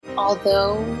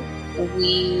although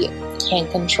we can't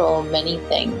control many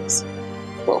things,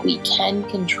 what we can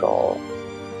control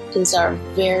is our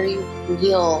very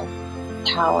real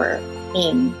power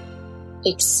in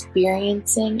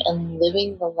experiencing and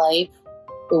living the life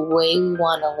the way we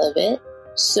want to live it,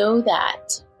 so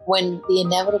that when the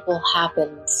inevitable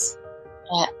happens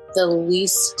at the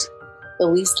least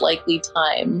likely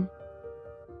time,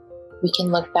 we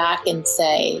can look back and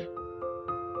say,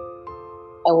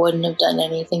 I wouldn't have done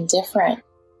anything different.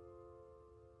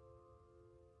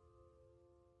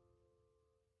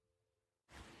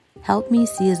 Help Me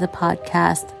See is a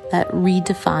podcast that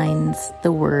redefines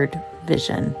the word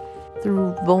vision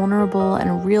through vulnerable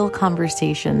and real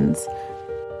conversations,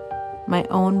 my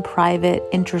own private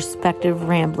introspective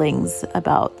ramblings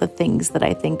about the things that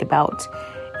I think about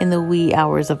in the wee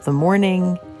hours of the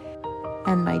morning,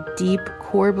 and my deep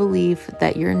core belief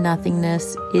that your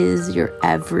nothingness is your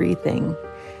everything,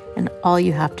 and all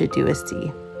you have to do is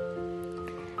see.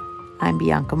 I'm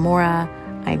Bianca Mora.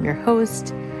 I'm your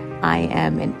host. I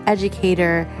am an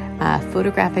educator, a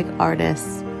photographic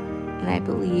artist, and I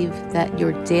believe that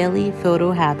your daily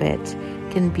photo habit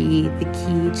can be the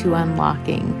key to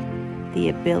unlocking the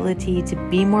ability to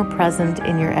be more present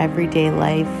in your everyday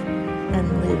life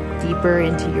and live deeper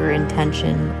into your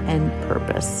intention and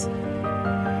purpose.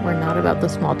 We're not about the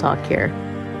small talk here.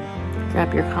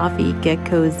 Grab your coffee, get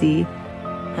cozy,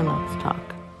 and let's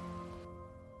talk.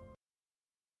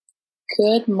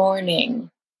 Good morning.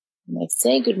 And I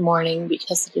say good morning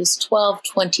because it is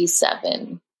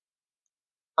 12:27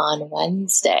 on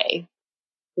Wednesday,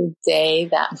 the day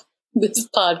that this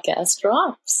podcast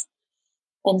drops.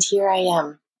 And here I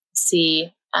am.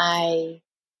 See, I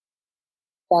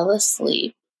fell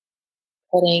asleep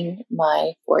putting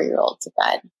my 4-year-old to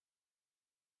bed.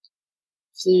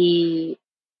 He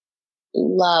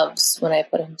loves when I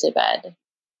put him to bed.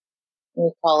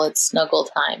 We call it snuggle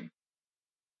time.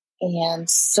 And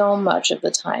so much of the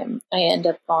time I end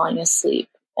up falling asleep,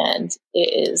 and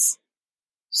it is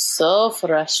so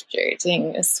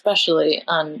frustrating, especially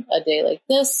on a day like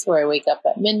this where I wake up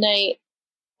at midnight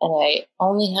and I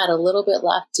only had a little bit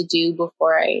left to do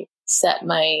before I set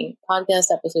my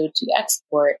podcast episode to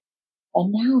export.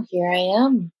 And now here I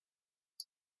am.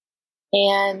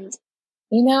 And,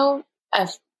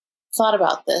 I've thought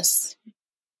about this.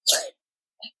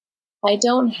 I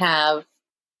don't have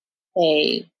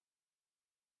a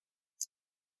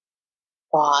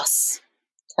boss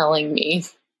telling me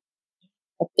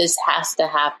that this has to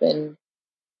happen.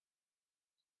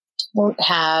 I don't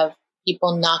have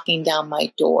people knocking down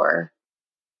my door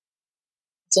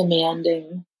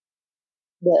demanding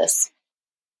this.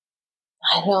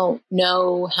 I don't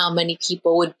know how many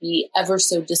people would be ever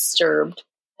so disturbed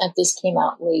if this came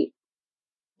out late.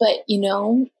 But,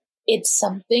 it's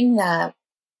something that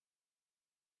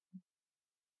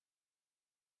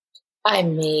I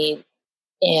made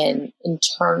an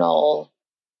internal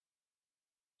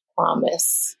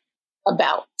promise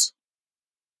about.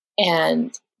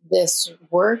 And this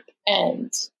work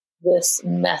and this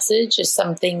message is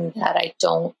something that I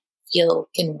don't feel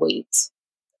can wait.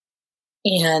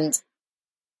 And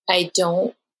I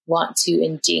don't want to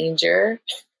endanger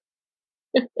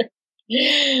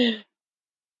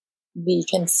the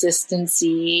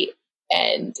consistency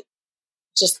and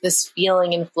just this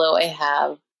feeling and flow I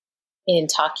have in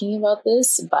talking about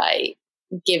this by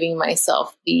giving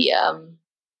myself the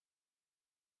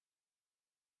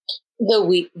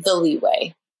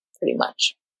leeway, pretty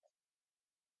much.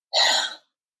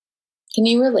 Can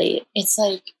you relate? It's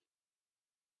like,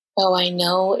 oh, I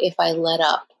know if I let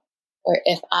up or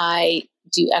if I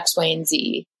do X, Y, and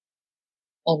Z,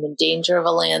 I'm in danger of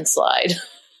a landslide.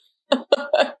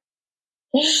 I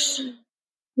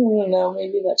don't know,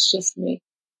 maybe that's just me.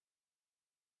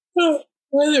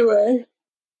 Anyway,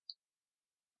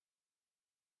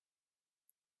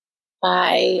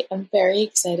 I am very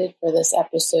excited for this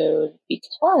episode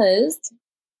because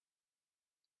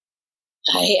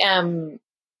I am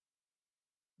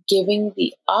giving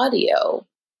the audio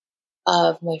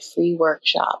of my free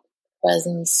workshop,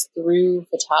 Presence Through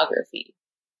Photography.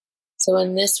 So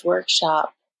in this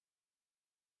workshop,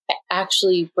 I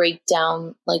actually break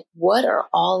down what are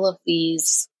all of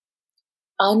these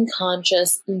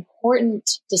unconscious,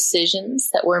 important decisions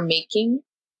that we're making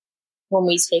when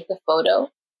we take a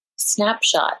photo.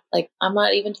 Snapshot. I'm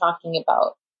not even talking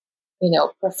about,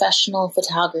 professional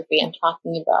photography. I'm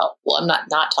talking about, I'm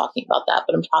not talking about that,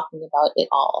 but I'm talking about it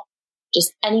all.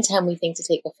 Just anytime we think to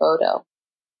take a photo,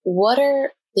 what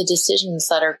are the decisions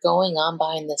that are going on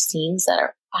behind the scenes that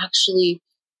are actually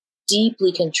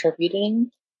deeply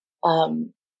contributing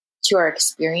to our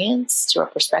experience, to our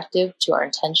perspective, to our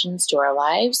intentions, to our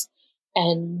lives.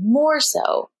 And more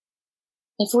so,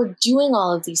 if we're doing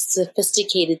all of these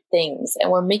sophisticated things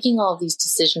and we're making all of these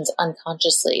decisions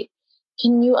unconsciously,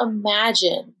 can you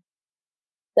imagine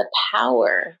the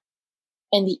power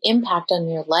and the impact on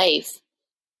your life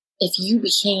if you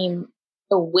became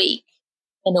awake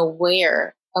and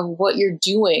aware of what you're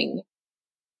doing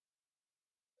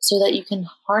so that you can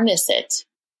harness it,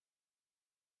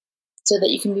 so that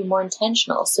you can be more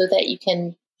intentional, so that you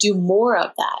can do more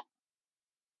of that,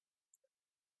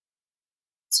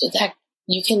 so that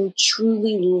you can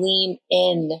truly lean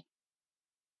in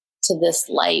to this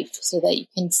life, so that you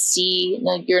can see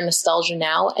your nostalgia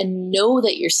now and know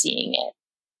that you're seeing it.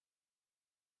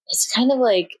 It's kind of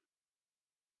like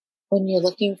when you're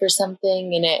looking for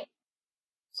something and it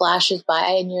flashes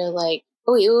by and you're like,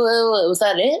 oh, wait, was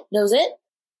that it? That was it?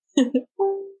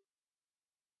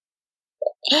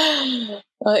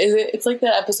 It's like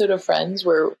that episode of Friends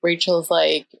where Rachel's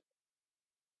like,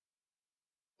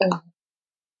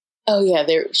 oh yeah,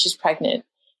 she's pregnant.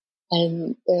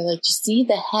 And they're like, you see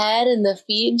the head and the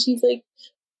feet? And she's like,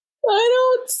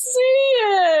 I don't see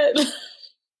it.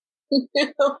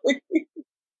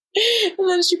 And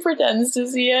then she pretends to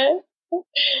see it.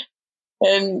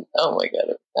 And oh my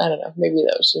God, I don't know. Maybe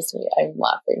that was just me. I'm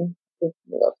laughing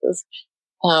about this.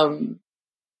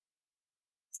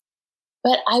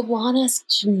 But I want us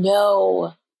to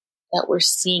know that we're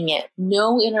seeing it,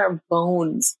 know in our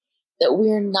bones that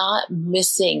we're not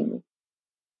missing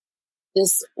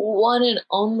this one and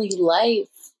only life.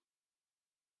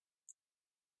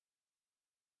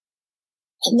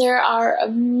 And there are a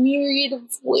myriad of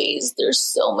ways. There's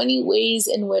so many ways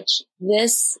in which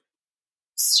this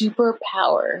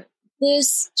superpower,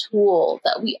 this tool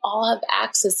that we all have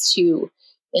access to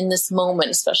in this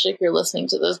moment, especially if you're listening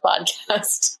to this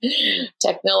podcast,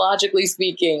 technologically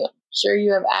speaking, I'm sure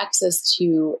you have access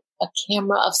to a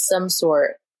camera of some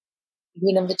sort,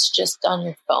 even if it's just on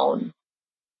your phone.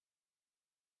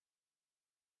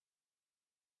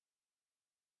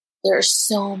 There are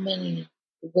so many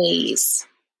ways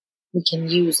we can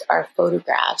use our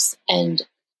photographs and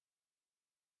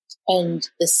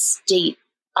the state,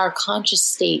 our conscious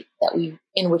state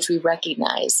in which we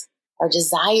recognize our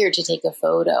desire to take a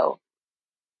photo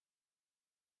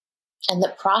and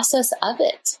the process of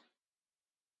it.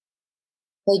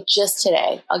 Like just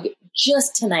tonight, I'll give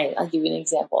you an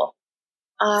example.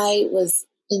 I was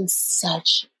in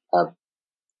such a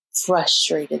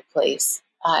frustrated place.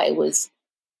 I was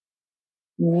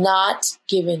not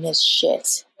giving a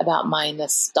shit about my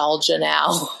nostalgia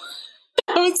now.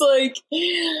 I was like,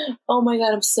 oh my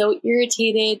God, I'm so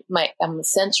irritated. I'm a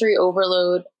sensory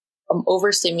overload. I'm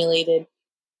overstimulated.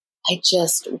 I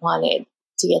just wanted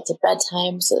to get to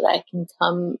bedtime so that I can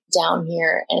come down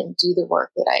here and do the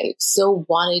work that I so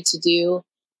wanted to do.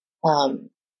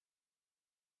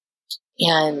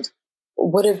 And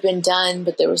would have been done,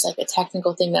 but there was like a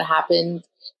technical thing that happened.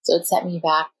 So it set me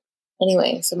back.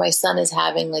 Anyway, so my son is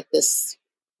having like this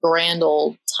grand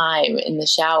old time in the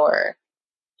shower.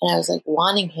 And I was like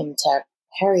wanting him to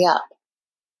hurry up.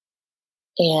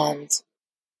 And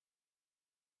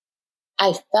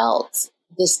I felt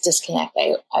this disconnect.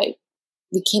 I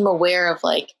became aware of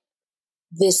like,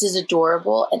 this is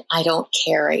adorable and I don't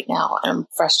care right now. I'm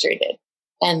frustrated.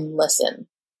 And listen,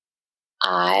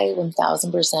 I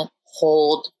 1000%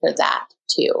 hold for that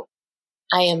too.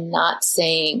 I am not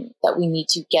saying that we need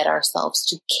to get ourselves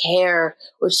to care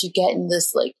or to get in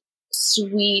this like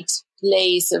sweet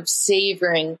place of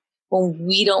savoring when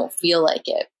we don't feel like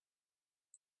it.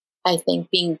 I think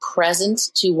being present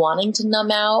to wanting to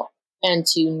numb out and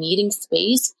to needing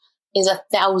space is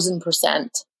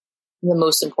 1000% the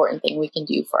most important thing we can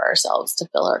do for ourselves to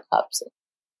fill our cups.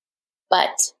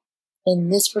 But in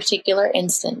this particular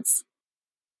instance,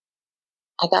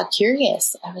 I got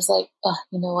curious. I was like, oh,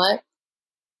 you know what?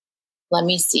 Let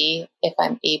me see if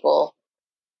I'm able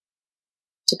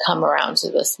to come around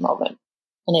to this moment.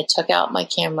 And I took out my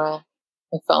camera,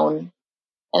 my phone,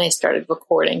 and I started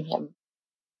recording him.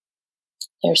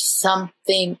 There's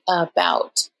something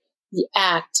about the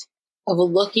act of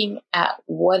looking at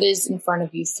what is in front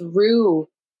of you through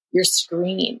your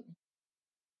screen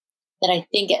that I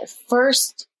think at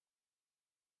first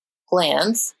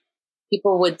glance,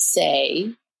 people would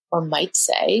say, or might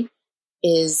say,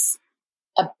 is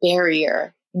a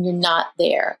barrier and you're not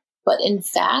there. But in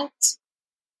fact,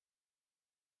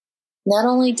 not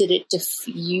only did it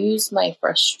diffuse my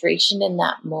frustration in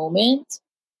that moment,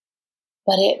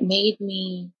 but it made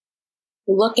me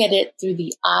look at it through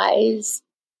the eyes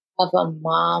of a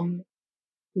mom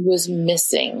who was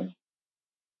missing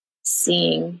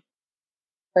seeing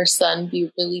our son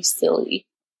be really silly,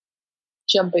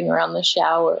 jumping around the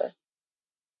shower.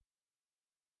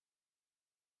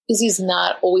 Because he's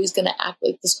not always going to act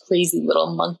like this crazy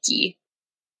little monkey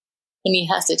when he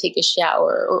has to take a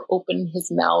shower or open his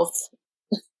mouth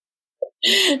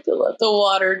to let the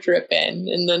water drip in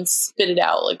and then spit it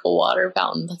out like a water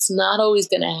fountain. That's not always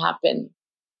going to happen.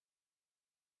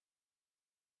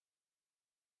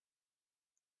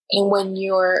 And when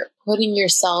you're putting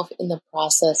yourself in the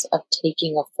process of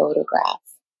taking a photograph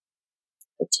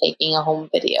or taking a home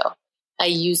video, I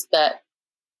use that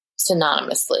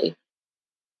synonymously.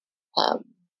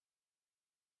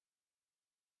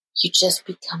 You just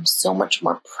become so much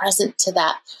more present to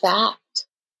that fact.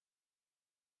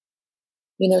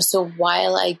 So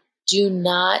while I do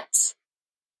not,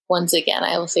 once again,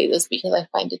 I will say this because I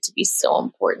find it to be so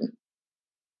important.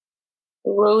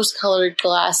 Rose-colored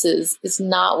glasses is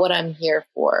not what I'm here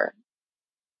for.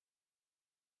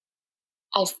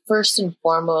 I first and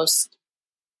foremost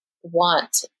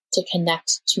want to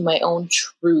connect to my own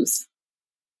truth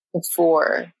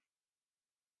before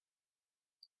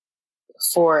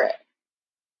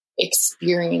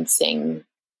experiencing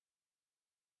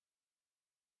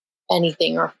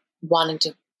anything or wanting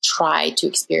to try to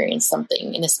experience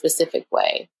something in a specific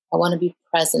way. I want to be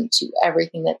present to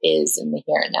everything that is in the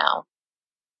here and now.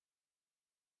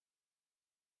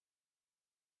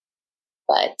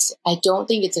 But I don't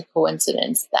think it's a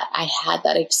coincidence that I had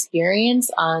that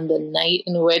experience on the night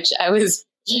in which I was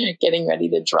getting ready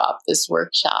to drop this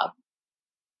workshop.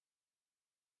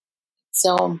 It's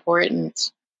so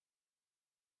important.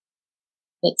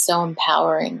 It's so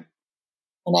empowering.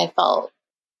 And I felt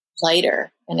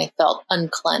lighter and I felt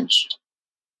unclenched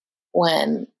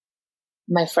when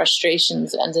my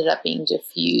frustrations ended up being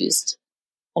diffused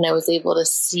and I was able to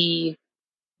see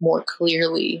more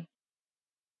clearly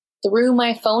through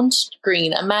my phone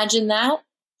screen. Imagine that.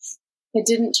 It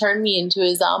didn't turn me into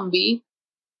a zombie.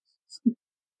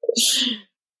 It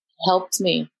helped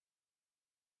me.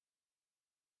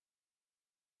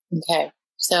 Okay,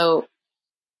 so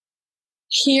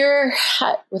here,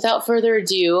 without further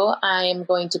ado, I am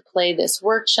going to play this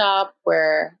workshop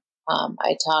where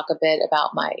I talk a bit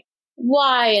about my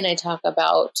why and I talk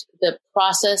about the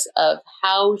process of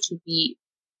how to be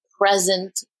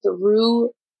present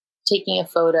through taking a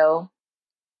photo.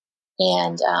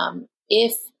 And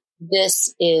if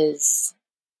this is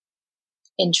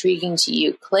intriguing to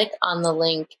you, click on the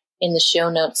link in the show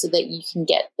notes so that you can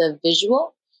get the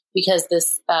visual, because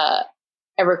I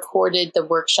recorded the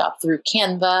workshop through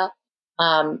Canva,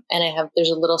 and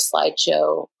there's a little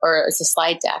slideshow, or it's a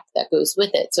slide deck that goes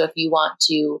with it. So if you want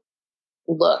to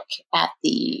look at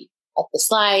the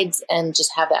slides and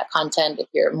just have that content, if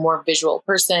you're a more visual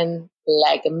person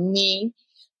like me,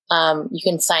 you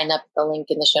can sign up at the link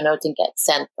in the show notes and get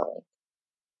sent the link.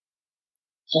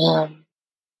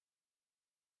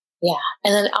 Yeah.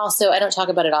 And then also, I don't talk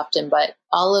about it often, but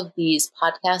all of these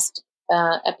podcast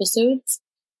episodes,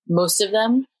 most of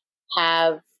them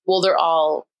they're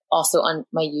all also on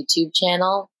my YouTube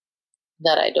channel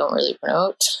that I don't really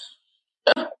promote.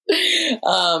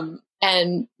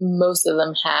 And most of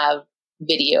them have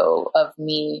video of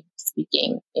me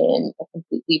speaking in a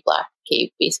completely black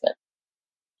cave basement.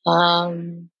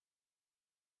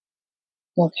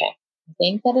 Okay. I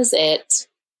think that is it.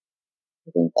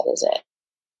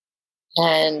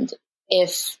 And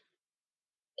if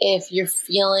you're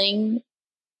feeling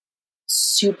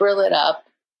super lit up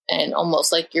and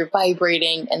almost like you're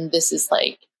vibrating and this is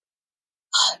like,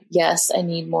 yes, I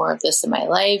need more of this in my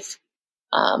life,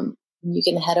 you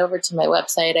can head over to my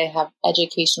website. I have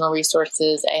educational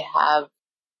resources. I have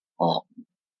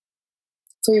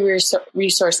free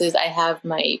resources. I have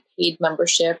my paid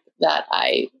membership that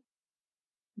I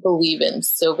believe in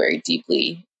so very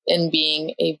deeply in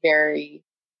being a very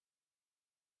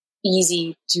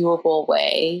easy, doable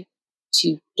way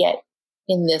to get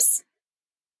in this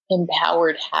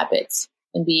empowered habit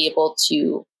and be able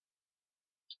to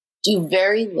do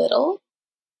very little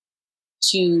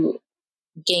to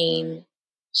gain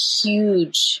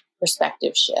huge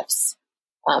perspective shifts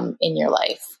in your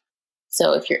life.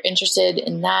 So if you're interested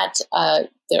in that,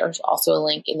 there's also a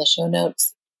link in the show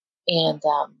notes. And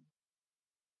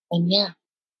yeah,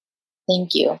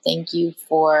 thank you. Thank you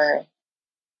for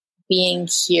being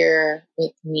here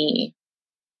with me.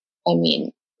 I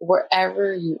mean,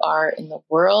 wherever you are in the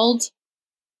world,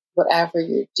 whatever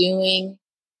you're doing,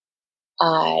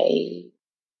 I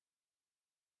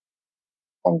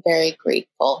am very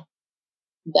grateful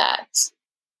that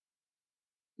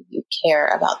you care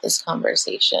about this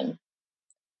conversation.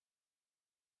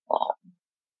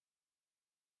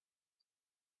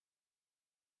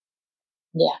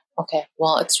 Yeah. Okay.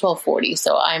 Well, it's 12:40,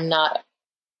 so I'm not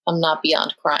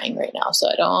beyond crying right now, so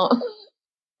I don't.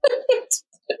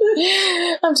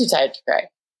 I'm too tired to cry.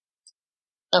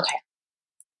 Okay.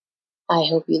 I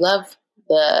hope you love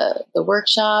the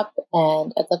workshop,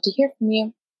 and I'd love to hear from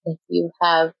you. If you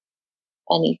have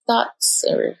any thoughts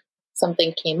or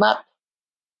something came up,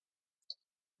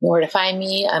 you know where to find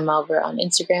me. I'm over on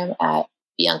Instagram at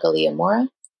Bianca Leah Mora,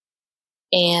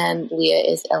 and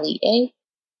Leah is Lea,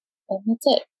 and that's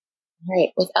it. All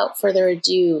right. Without further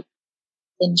ado,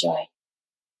 enjoy.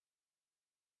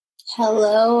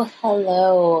 Hello,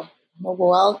 hello.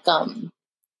 Welcome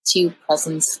to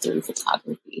Presence Through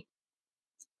Photography.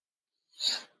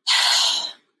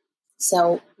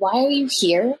 So, why are you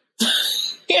here?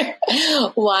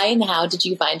 Why and how did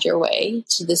you find your way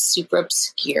to this super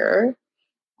obscure,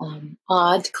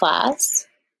 odd class?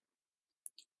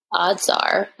 Odds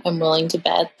are, I'm willing to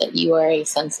bet that you are a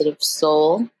sensitive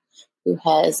soul who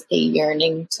has a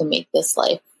yearning to make this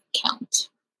life count.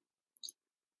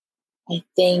 I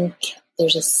think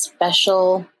there's a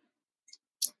special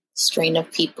strain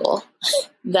of people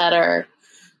that are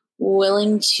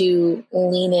willing to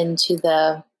lean into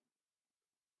the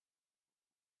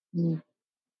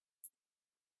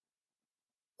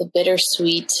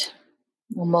bittersweet,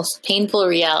 almost painful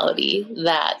reality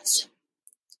that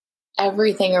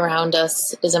everything around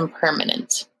us is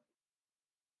impermanent.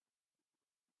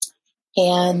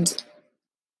 And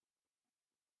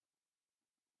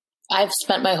I've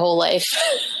spent my whole life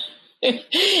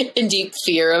in deep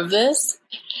fear of this.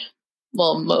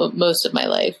 Well, most of my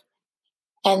life.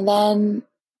 And then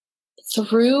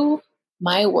through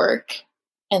my work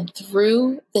and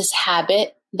through this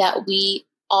habit that we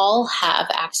all have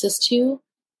access to,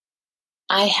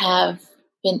 I have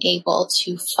been able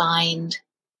to find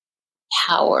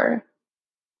power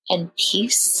and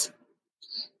peace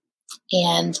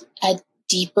and a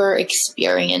deeper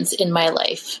experience in my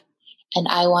life. And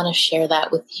I want to share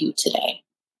that with you today.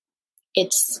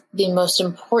 It's the most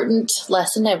important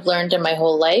lesson I've learned in my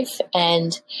whole life,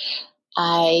 and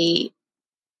I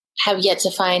have yet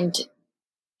to find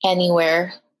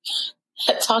anywhere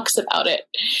that talks about it.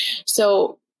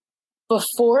 So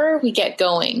before we get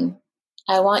going,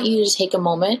 I want you to take a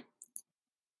moment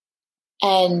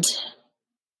and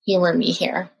humor me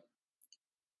here.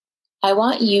 I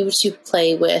want you to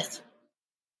play with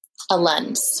a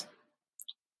lens.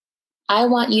 I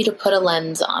want you to put a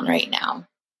lens on right now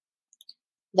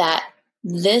that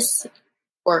this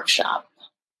workshop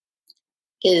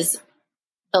is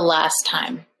the last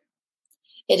time.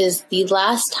 It is the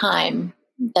last time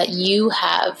that you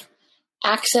have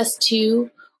access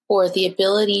to or the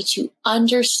ability to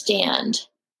understand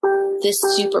this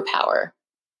superpower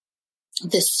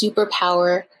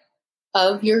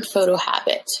of your photo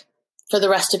habit for the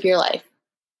rest of your life.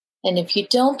 And if you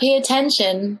don't pay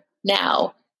attention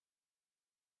now,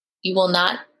 you will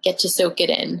not get to soak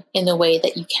it in the way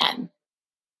that you can.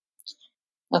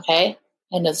 Okay?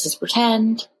 I know this is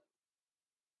pretend.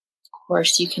 Of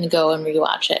course, you can go and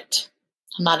rewatch it.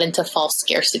 I'm not into false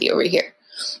scarcity over here.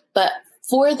 But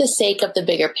for the sake of the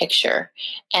bigger picture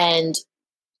and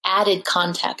added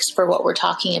context for what we're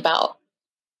talking about,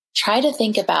 try to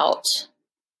think about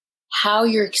how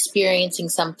you're experiencing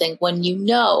something when you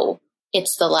know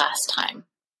it's the last time.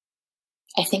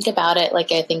 I think about it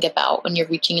like I think about when you're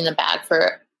reaching in the bag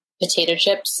for potato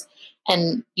chips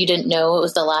and you didn't know it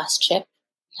was the last chip.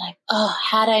 You're like, oh,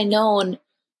 had I known,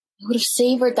 I would have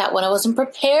savored that one. I wasn't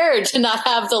prepared to not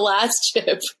have the last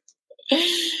chip.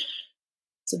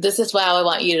 So this is how I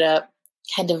want you to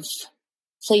kind of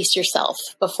place yourself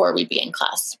before we begin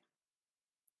class.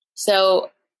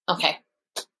 So, okay.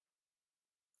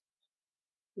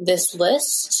 This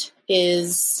list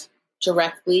is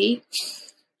directly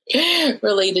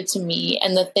related to me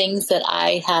and the things that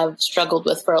I have struggled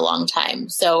with for a long time.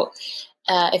 So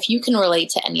if you can relate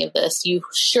to any of this, you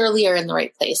surely are in the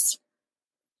right place.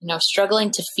 You know,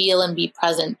 struggling to feel and be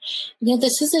present. You know,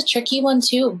 this is a tricky one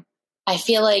too. I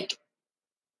feel like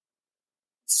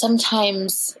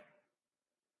sometimes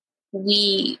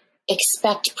we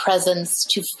expect presence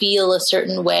to feel a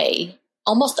certain way,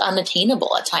 almost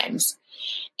unattainable at times.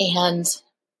 And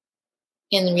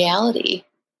in reality,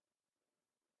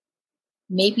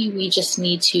 maybe we just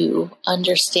need to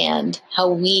understand how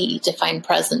we define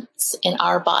presence in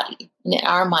our body and in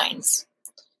our minds.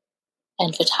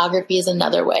 And photography is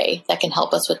another way that can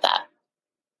help us with that.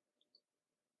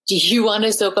 Do you want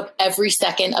to soak up every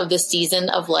second of the season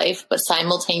of life, but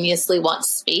simultaneously want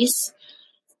space?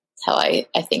 That's how I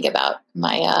think about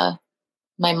my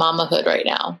mamahood right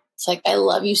now. It's like, I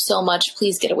love you so much.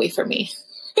 Please get away from me.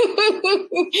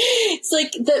 It's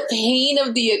like the pain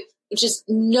of the just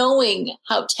knowing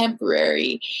how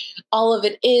temporary all of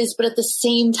it is, but at the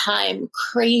same time,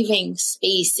 craving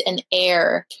space and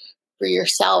air for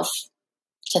yourself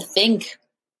to think,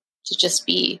 to just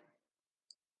be.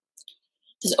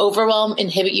 Does overwhelm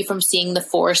inhibit you from seeing the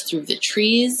forest through the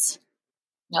trees?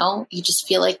 No, you just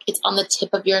feel like it's on the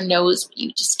tip of your nose, but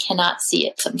you just cannot see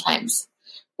it sometimes,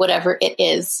 whatever it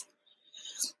is.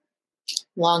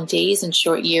 Long days and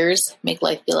short years make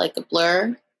life feel like a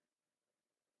blur.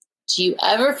 Do you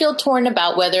ever feel torn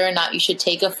about whether or not you should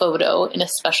take a photo in a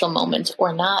special moment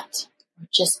or not?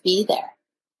 Just be there.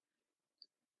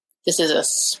 This is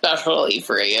especially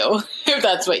for you, if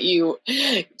that's what you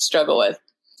struggle with.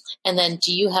 And then,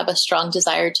 do you have a strong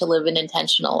desire to live an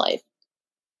intentional life?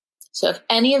 So if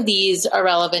any of these are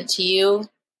relevant to you,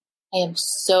 I am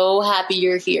so happy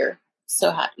you're here.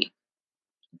 So happy.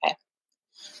 Okay.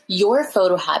 Your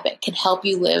photo habit can help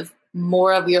you live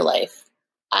more of your life.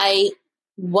 I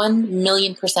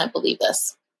 1,000,000% believe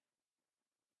this.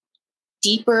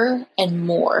 Deeper and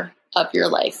more of your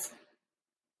life.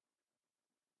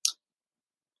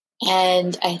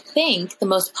 And I think the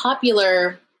most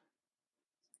popular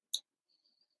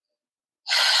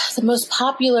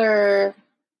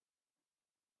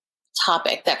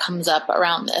topic that comes up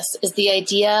around this is the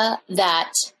idea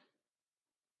that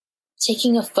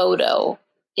taking a photo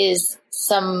is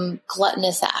some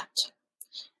gluttonous act.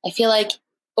 I feel like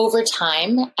over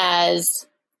time, as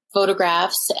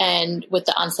photographs and with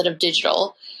the onset of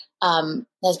digital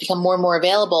has become more and more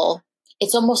available,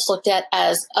 it's almost looked at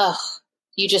as,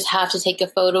 you just have to take a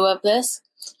photo of this.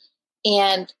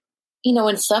 And,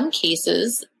 in some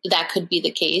cases, that could be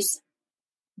the case.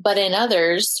 But in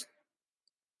others,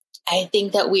 I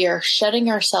think that we are shutting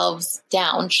ourselves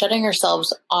down, shutting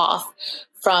ourselves off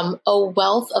from a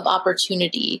wealth of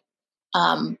opportunity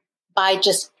by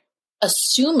just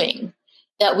assuming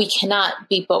that we cannot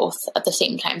be both at the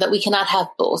same time, that we cannot have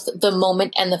both the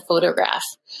moment and the photograph,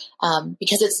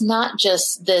 because it's not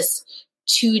just this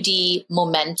 2D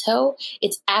memento.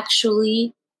 It's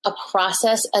actually a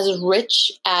process as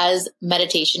rich as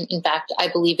meditation. In fact, I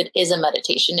believe it is a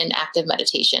meditation, an active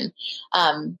meditation,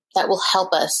 that will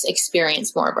help us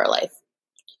experience more of our life.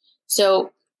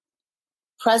 So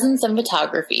presence and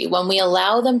photography, when we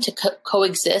allow them to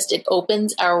coexist, it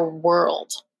opens our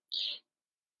world.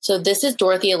 So this is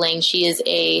Dorothea Lange. She is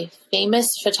a famous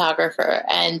photographer.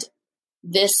 And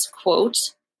this quote,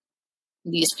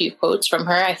 these few quotes from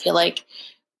her, I feel like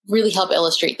really help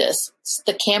illustrate this.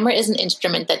 The camera is an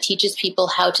instrument that teaches people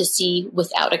how to see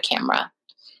without a camera.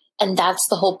 And that's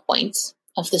the whole point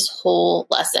of this whole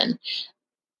lesson.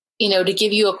 To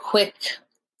give you a quick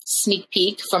sneak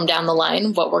peek from down the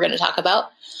line, what we're going to talk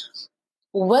about,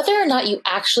 whether or not you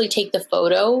actually take the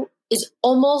photo is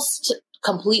almost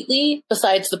completely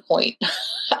besides the point,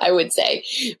 I would say,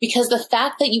 because the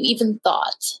fact that you even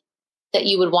thought that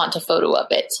you would want a photo of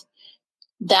it,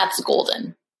 that's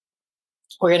golden.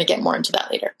 We're going to get more into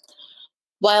that later.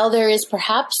 While there is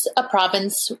perhaps a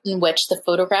province in which the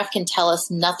photograph can tell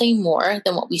us nothing more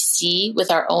than what we see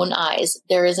with our own eyes,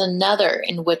 there is another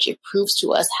in which it proves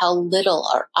to us how little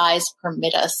our eyes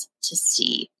permit us to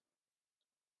see.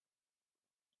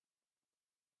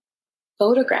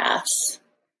 Photographs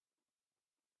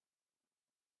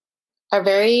are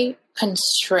very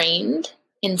constrained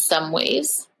in some ways.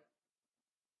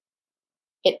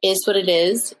 It is what it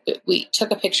is. We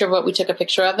took a picture of what we took a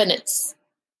picture of and it's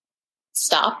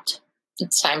stopped.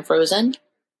 It's time frozen.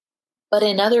 But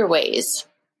in other ways,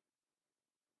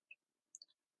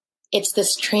 it's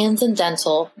this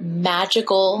transcendental,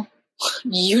 magical,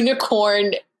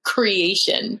 unicorn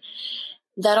creation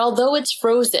that although it's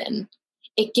frozen,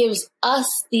 it gives us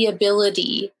the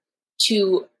ability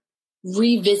to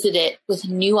revisit it with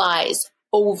new eyes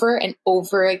over and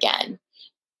over again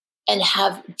and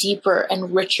have deeper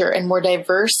and richer and more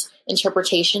diverse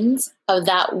interpretations of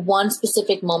that one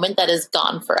specific moment that is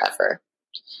gone forever.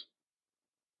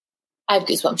 I have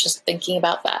goosebumps just thinking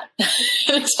about that.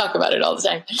 I talk about it all the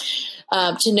time.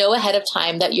 To know ahead of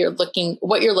time that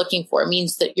what you're looking for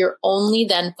means that you're only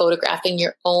then photographing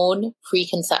your own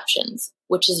preconceptions,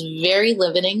 which is very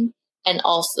limiting and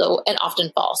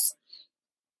often false.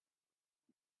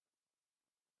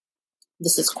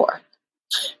 This is core.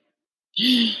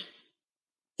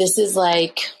 This is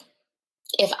like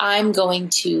if I'm going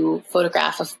to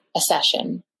photograph a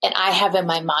session and I have in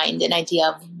my mind an idea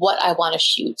of what I want to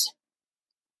shoot.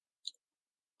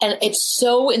 And it's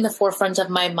so in the forefront of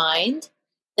my mind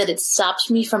that it stops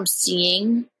me from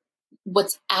seeing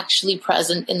what's actually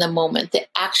present in the moment, the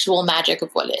actual magic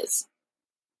of what is.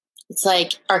 It's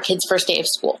like our kids' first day of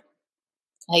school.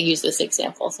 I use this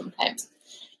example sometimes.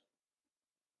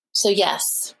 So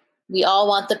yes, We all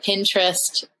want the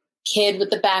Pinterest kid with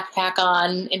the backpack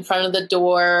on in front of the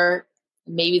door,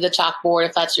 maybe the chalkboard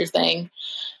if that's your thing.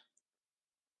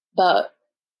 But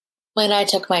when I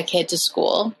took my kid to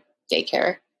school,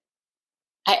 daycare,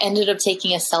 I ended up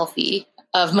taking a selfie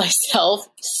of myself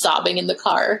sobbing in the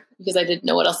car because I didn't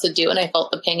know what else to do and I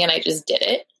felt the ping and I just did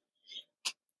it.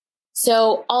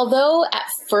 So although at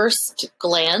first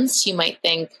glance you might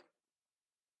think,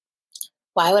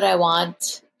 why would I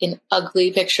want an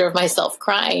ugly picture of myself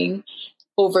crying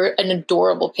over an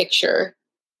adorable picture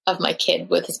of my kid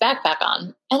with his backpack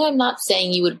on? And I'm not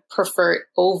saying you would prefer it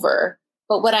over,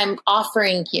 but what I'm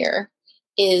offering here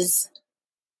is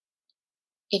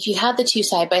if you had the two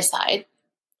side by side,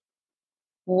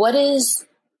 what is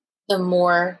the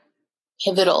more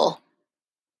pivotal?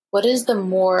 What is the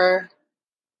more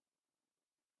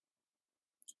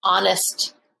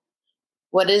honest?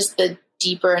 What is the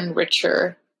deeper and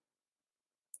richer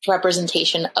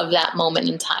representation of that moment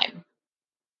in time?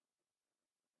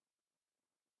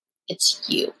 It's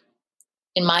you.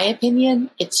 In my opinion,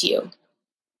 it's you.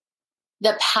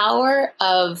 The power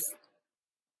of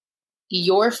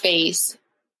your face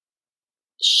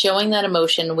showing that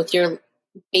emotion with your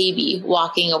baby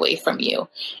walking away from you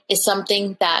is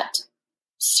something that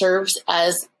serves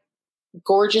as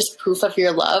gorgeous proof of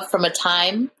your love from a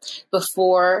time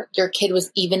before your kid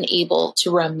was even able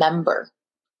to remember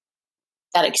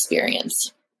that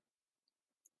experience.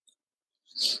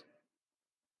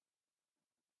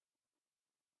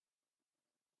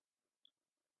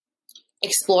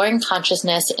 Exploring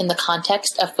consciousness in the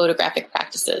context of photographic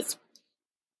practices.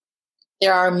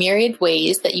 There are myriad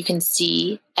ways that you can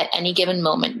see at any given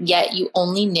moment, yet you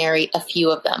only narrate a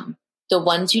few of them. The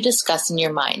ones you discuss in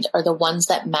your mind are the ones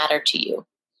that matter to you.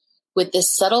 With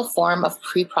this subtle form of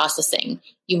pre-processing,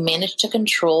 you manage to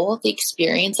control the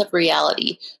experience of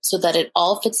reality so that it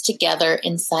all fits together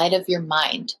inside of your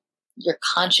mind. Your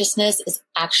consciousness is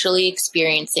actually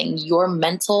experiencing your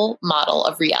mental model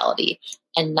of reality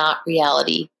and not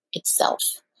reality itself.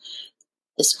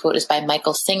 This quote is by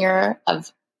Michael Singer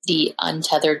of The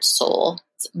Untethered Soul.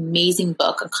 It's an amazing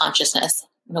book of consciousness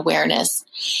and awareness.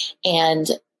 And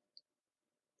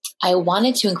I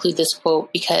wanted to include this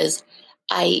quote because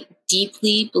I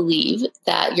deeply believe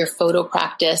that your photo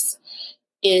practice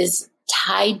is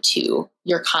tied to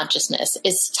your consciousness,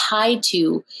 is tied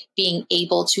to being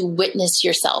able to witness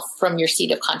yourself from your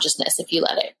seat of consciousness if you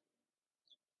let it.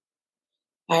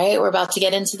 All right, we're about to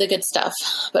get into the good stuff.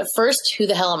 But first, who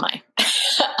the hell am I?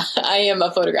 I am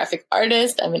a photographic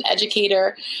artist. I'm an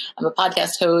educator. I'm a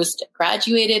podcast host,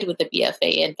 graduated with a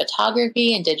BFA in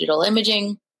photography and digital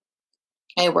imaging.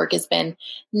 My work has been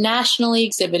nationally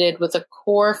exhibited with a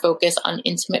core focus on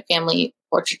intimate family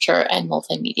portraiture and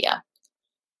multimedia.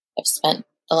 I've spent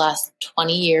the last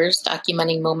 20 years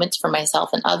documenting moments for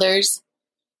myself and others.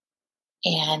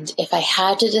 And if I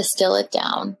had to distill it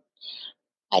down,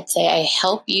 I'd say I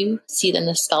help you see the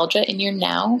nostalgia in your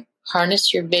now,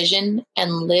 harness your vision,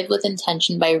 and live with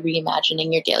intention by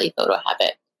reimagining your daily photo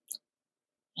habit.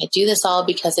 I do this all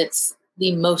because it's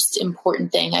the most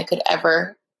important thing I could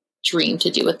ever dream to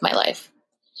do with my life.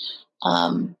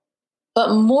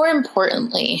 But more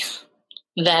importantly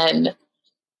than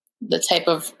the type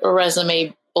of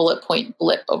resume bullet point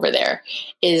blip over there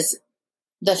is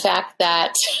the fact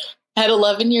that at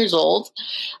 11 years old,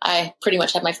 I pretty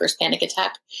much had my first panic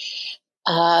attack,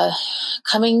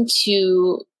 coming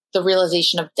to the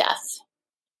realization of death.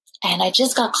 And I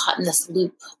just got caught in this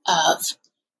loop of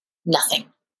nothing,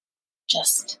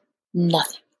 just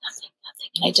nothing.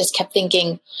 And I just kept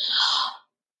thinking,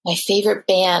 my favorite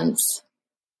bands,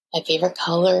 my favorite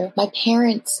color, my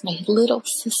parents, my little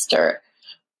sister,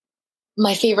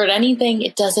 my favorite anything,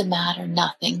 it doesn't matter,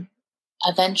 nothing.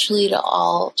 Eventually it'll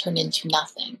all turn into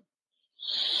nothing.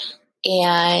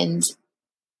 And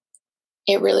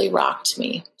it really rocked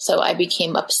me. So I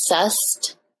became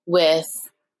obsessed with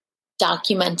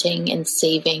documenting and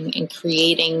saving and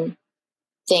creating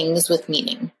things with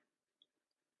meaning.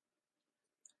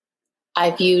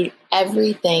 I viewed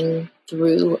everything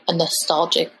through a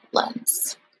nostalgic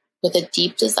lens with a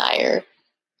deep desire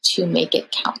to make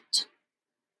it count.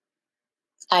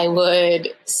 I would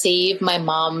save my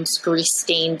mom's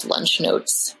grease-stained lunch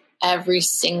notes, every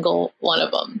single one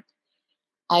of them.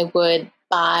 I would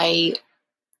buy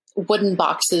wooden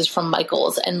boxes from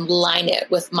Michael's and line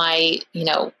it with my,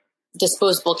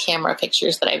 disposable camera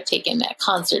pictures that I've taken at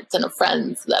concerts and of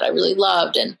friends that I really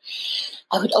loved. And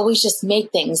I would always just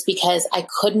make things because I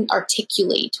couldn't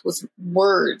articulate with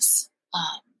words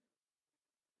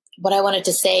what I wanted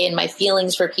to say and my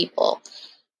feelings for people.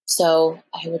 So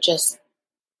I would just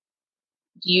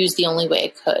use the only way I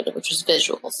could, which was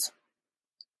visuals.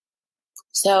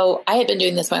 So I had been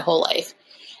doing this my whole life.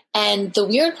 And the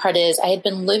weird part is I had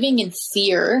been living in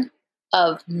fear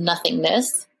of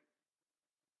nothingness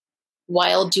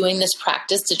while doing this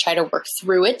practice to try to work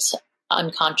through it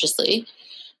unconsciously.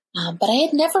 But I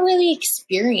had never really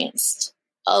experienced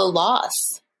a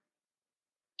loss.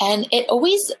 And it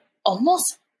always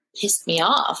almost pissed me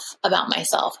off about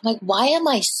myself. I'm like, why am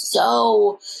I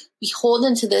so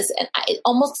beholden to this? And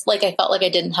almost like I felt like I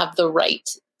didn't have the right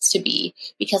to be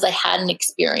because I hadn't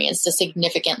experienced a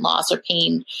significant loss or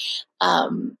pain.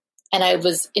 And I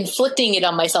was inflicting it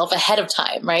on myself ahead of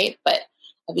time, right? But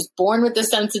I was born with the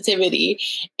sensitivity,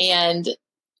 and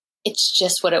it's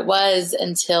just what it was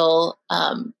until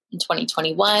in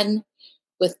 2021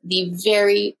 with the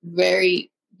very,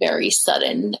 very, very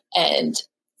sudden and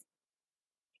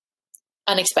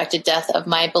unexpected death of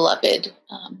my beloved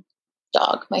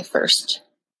dog, my first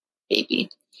baby,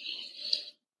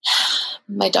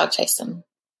 my dog Tyson.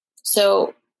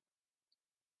 So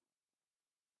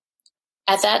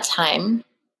at that time,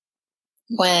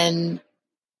 when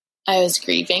I was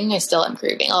grieving, I still am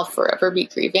grieving, I'll forever be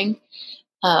grieving,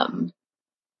 I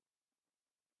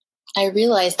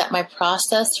realized that my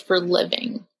process for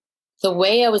living, the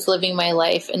way I was living my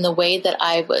life and the way that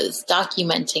I was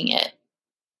documenting it,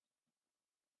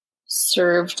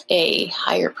 served a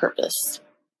higher purpose.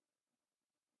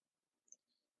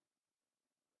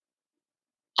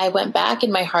 I went back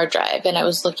in my hard drive and I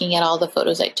was looking at all the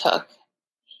photos I took,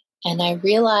 and I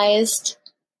realized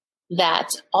that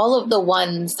all of the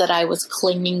ones that I was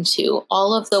clinging to,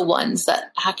 all of the ones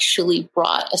that actually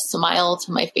brought a smile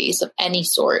to my face of any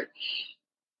sort,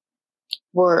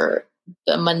 were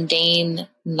the mundane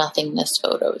nothingness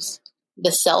photos,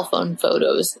 the cell phone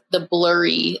photos, the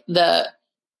blurry, the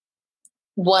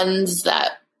ones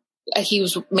that he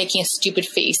was making a stupid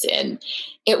face in.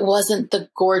 It wasn't the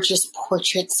gorgeous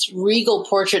portraits, regal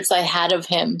portraits I had of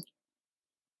him.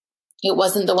 It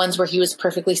wasn't the ones where he was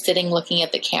perfectly sitting looking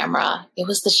at the camera. It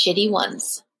was the shitty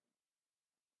ones.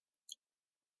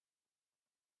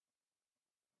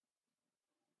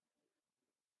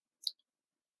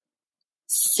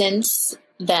 Since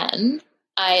then,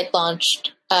 I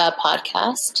launched a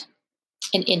podcast,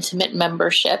 an intimate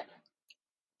membership,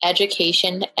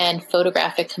 education, and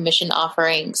photographic commission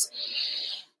offerings.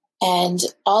 And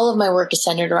all of my work is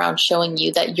centered around showing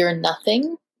you that your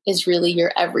nothing is really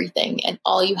your everything. And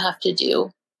all you have to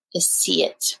do is see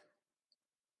it.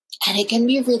 And it can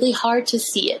be really hard to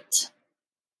see it.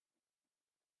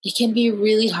 It can be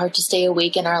really hard to stay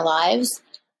awake in our lives.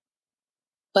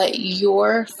 But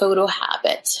your photo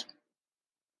habit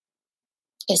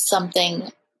is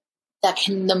something that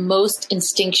can the most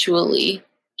instinctually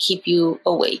keep you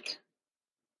awake.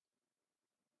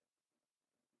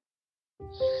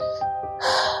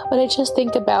 But I just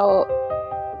think about,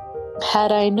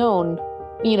 had I known,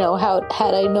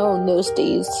 had I known those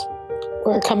days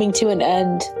were coming to an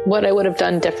end, what I would have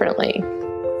done differently,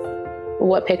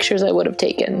 what pictures I would have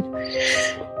taken.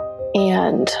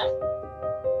 And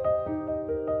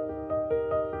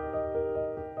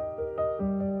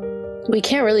we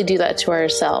can't really do that to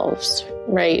ourselves,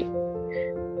 right?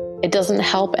 It doesn't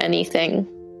help anything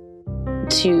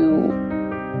to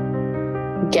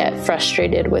get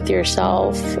frustrated with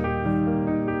yourself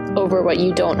over what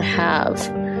you don't have.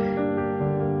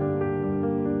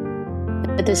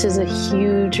 But this is a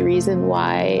huge reason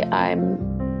why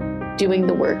I'm doing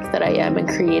the work that I am and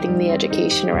creating the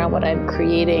education around what I'm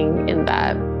creating, in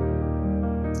that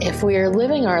if we are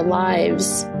living our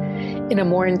lives in a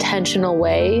more intentional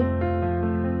way,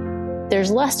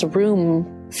 there's less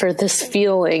room for this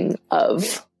feeling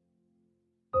of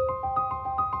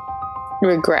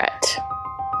regret,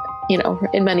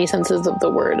 in many senses of the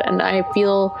word. And I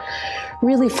feel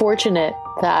really fortunate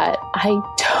that I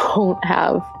don't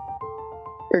have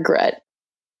regret.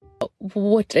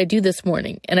 What did I do this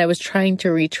morning? And I was trying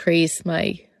to retrace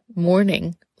my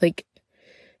morning. Like,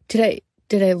 did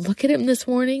I look at him this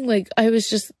morning? Like, I was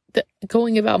just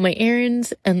going about my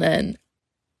errands, and then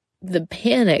the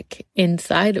panic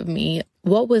inside of me,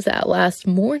 what was that last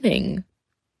morning?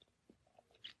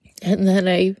 And then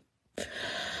I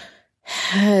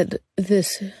had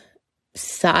this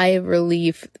sigh of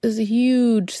relief, this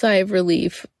huge sigh of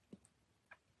relief.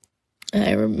 And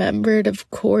I remembered, of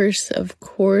course,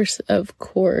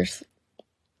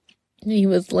 he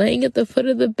was laying at the foot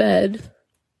of the bed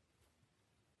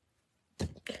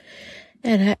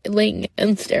and laying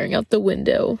and staring out the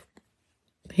window.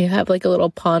 He had like a little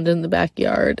pond in the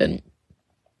backyard, and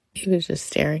he was just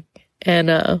staring.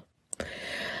 And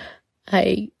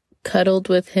I cuddled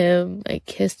with him. I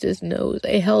kissed his nose.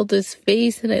 I held his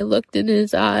face, and I looked in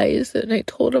his eyes, and I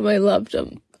told him I loved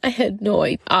him. I had no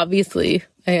idea. Obviously,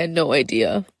 I had no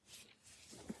idea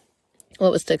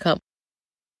what was to come.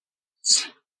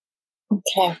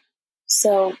 Okay.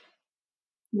 So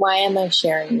why am I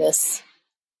sharing this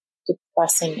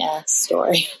depressing ass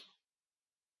story?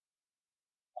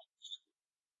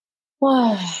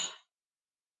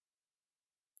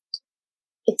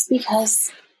 It's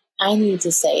because I need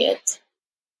to say it.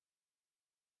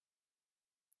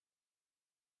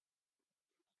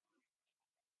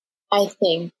 I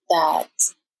think that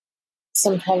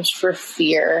sometimes for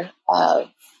fear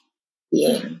of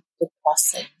being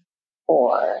depressing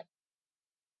or,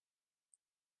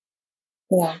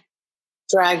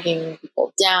 dragging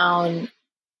people down,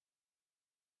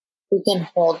 we can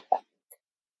hold back.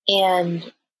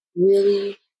 And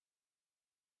really,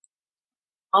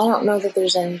 I don't know that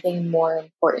there's anything more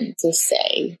important to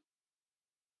say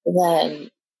than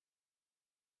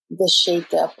the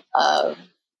shakeup of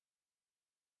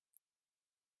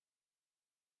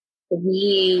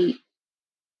we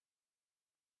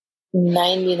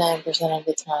 99% of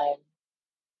the time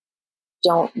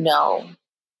don't know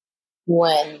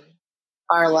when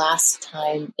our last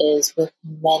time is with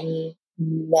many,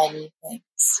 many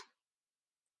things.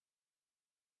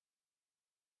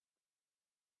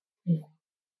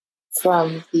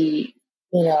 From the,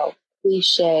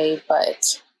 cliche,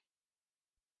 but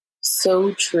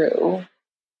so true.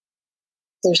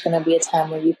 There's going to be a time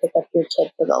where you pick up your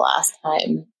kid for the last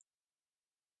time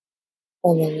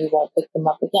and then you won't pick them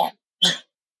up again.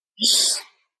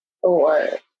 Or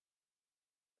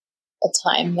a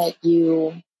time that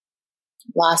you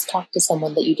last talked to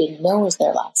someone that you didn't know was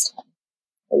their last time,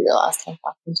 or your last time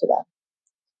talking to them.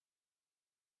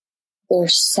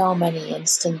 There's so many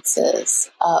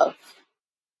instances of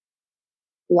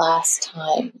last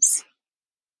times,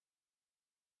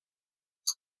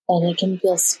 and it can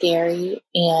feel scary,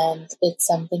 and it's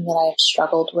something that I've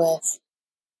struggled with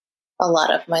a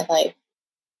lot of my life.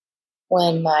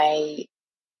 When my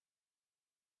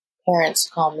parents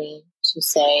call me to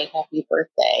say happy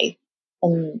birthday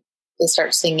and they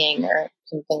start singing or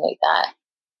something like that,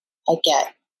 I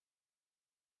get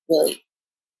really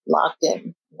locked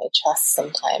in my chest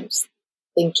sometimes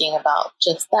thinking about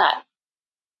just that.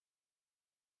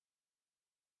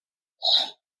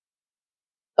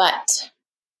 But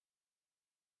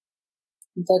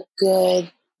the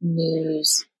good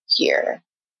news here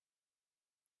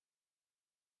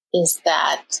is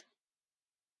that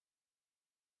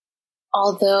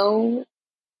although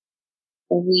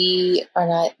we are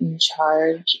not in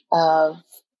charge of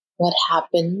what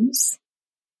happens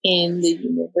in the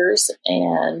universe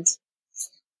and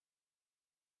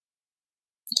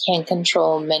can't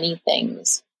control many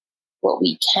things, what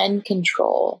we can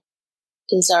control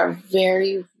is our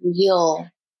very real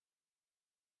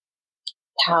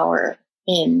power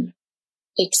in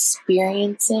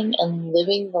experiencing and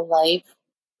living the life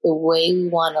the way we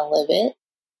want to live it,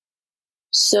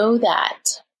 so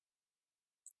that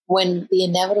when the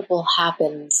inevitable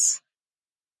happens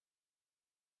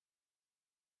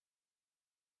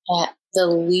at the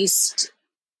least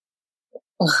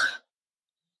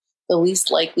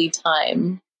likely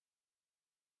time,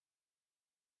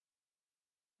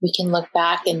 we can look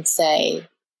back and say,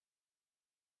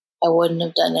 I wouldn't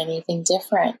have done anything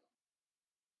different.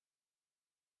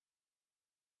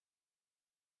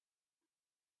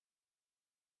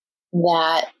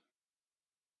 That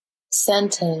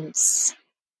sentence,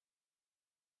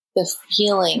 the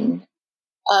feeling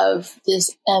of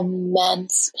this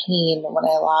immense pain when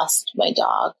I lost my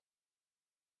dog,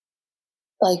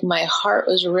 like my heart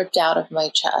was ripped out of my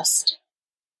chest.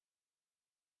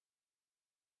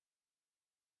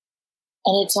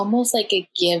 And it's almost like a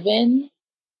given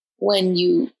when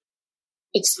you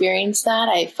experience that.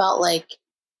 I felt like,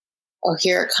 oh,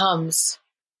 here it comes.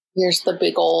 Here's the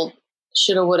big old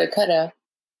shoulda, woulda, coulda.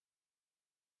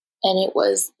 And it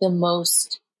was the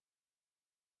most,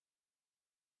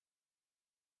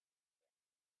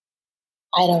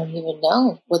 I don't even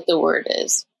know what the word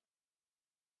is,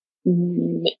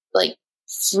 like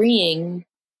freeing,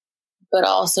 but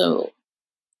also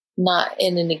not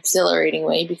in an exhilarating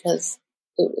way because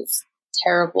it was a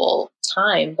terrible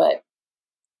time. But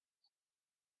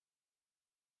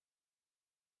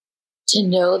to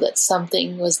know that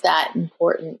something was that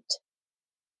important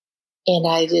and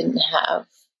I didn't have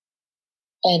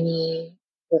any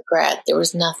regret. There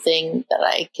was nothing that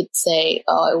I could say,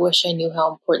 oh, I wish I knew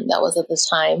how important that was at this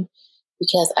time,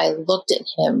 because I looked at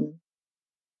him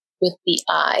with the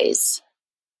eyes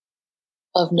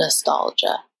of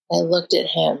nostalgia. I looked at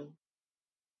him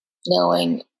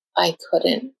knowing I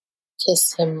couldn't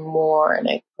kiss him more and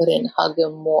I couldn't hug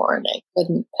him more and I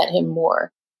couldn't pet him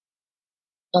more.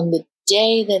 On the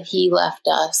day that he left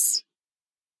us,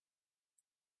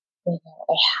 I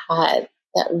had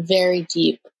that very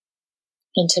deep,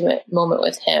 intimate moment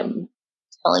with him,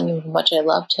 telling him how much I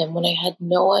loved him when I had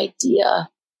no idea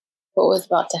what was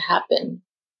about to happen.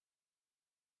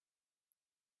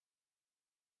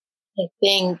 I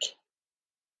think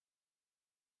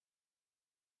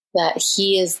that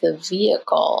he is the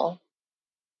vehicle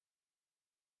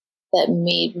that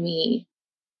made me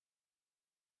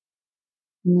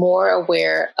more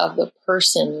aware of the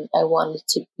person I wanted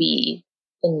to be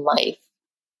in life.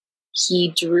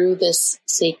 He drew this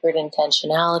sacred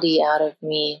intentionality out of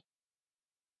me,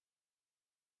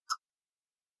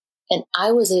 and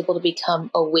I was able to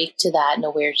become awake to that and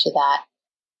aware to that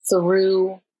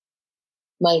through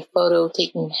my photo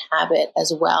taking habit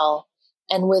as well.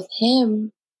 And with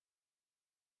him,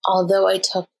 although I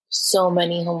took so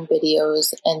many home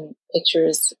videos and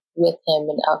pictures with him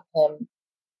and of him,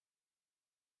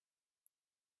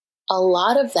 a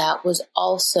lot of that was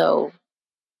also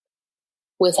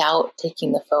without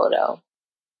taking the photo.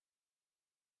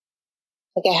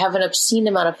 Like, I have an obscene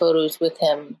amount of photos with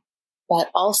him,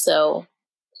 but also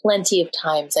plenty of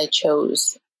times I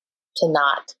chose to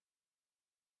not.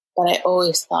 But I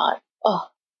always thought,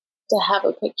 to have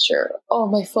a picture. Oh,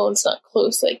 my phone's not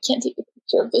close, so I can't take a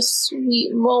picture of this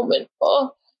sweet moment.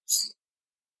 Oh,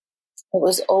 it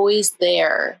was always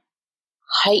there,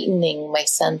 heightening my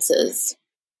senses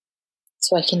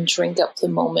so I can drink up the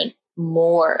moment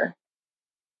more.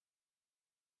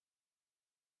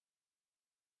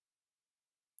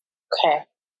 Okay.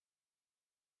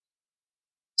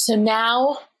 So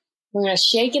now we're going to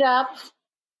shake it up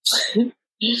and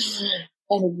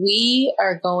we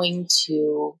are going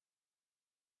to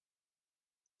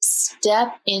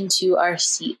step into our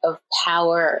seat of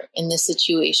power in this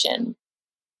situation.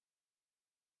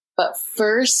 But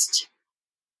first,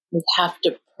 we have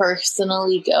to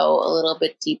personally go a little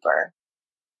bit deeper.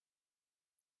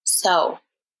 So,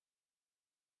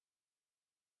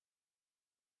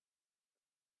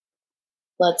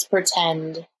 let's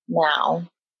pretend now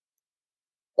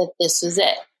that this is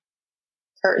it.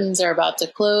 Curtains are about to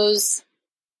close.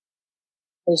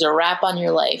 There's a wrap on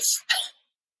your life.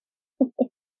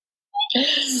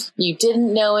 You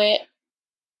didn't know it,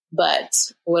 but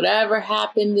whatever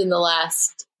happened in the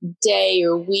last day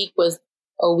or week was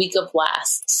a week of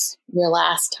lasts, your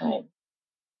last time.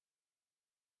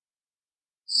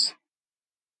 So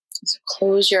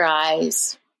close your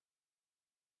eyes,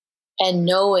 and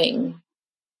knowing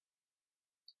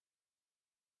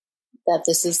that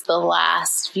this is the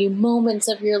last few moments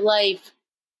of your life,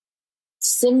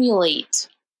 simulate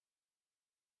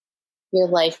your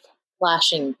life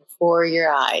flashing before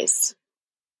your eyes.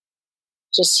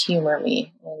 Just humor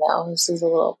me. I know this is a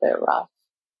little bit rough.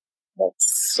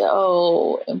 It's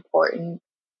so important.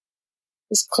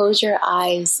 Just close your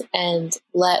eyes and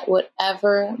let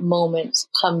whatever moment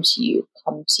come to you,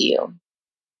 come to you.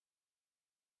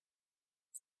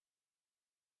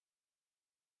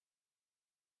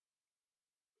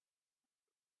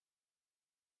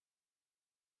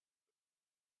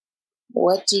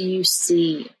 What do you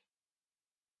see?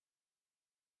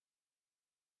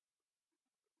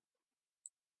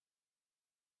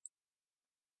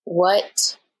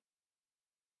 What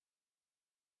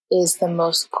is the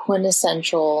most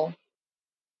quintessential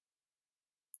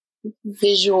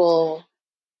visual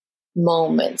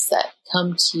moments that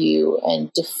come to you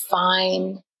and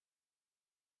define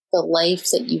the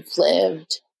life that you've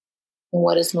lived and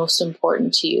what is most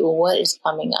important to you and what is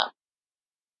coming up?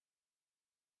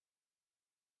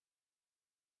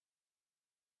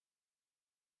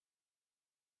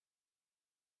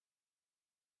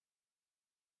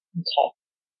 Okay.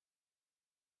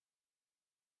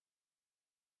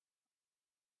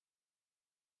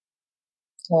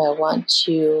 I want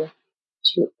you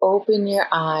to open your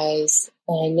eyes.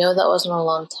 And I know that wasn't a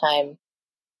long time,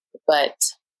 but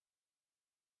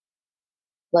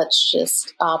let's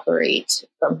just operate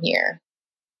from here.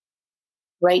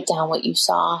 Write down what you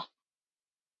saw.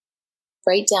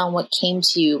 Write down what came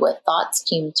to you, what thoughts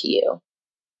came to you.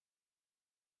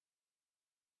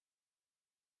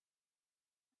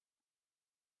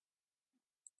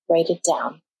 Write it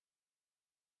down.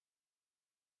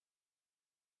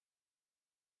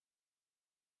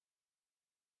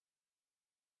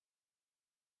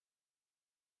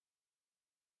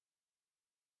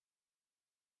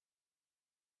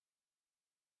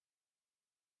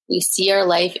 We see our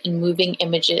life in moving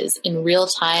images, in real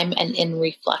time and in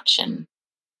reflection.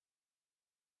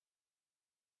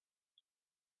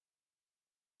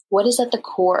 What is at the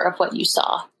core of what you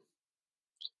saw?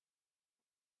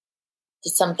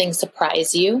 Did something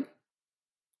surprise you?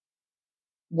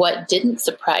 What didn't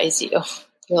surprise you?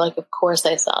 You're like, of course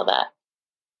I saw that.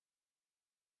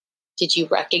 Did you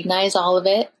recognize all of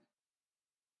it?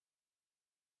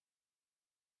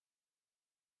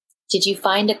 Did you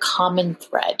find a common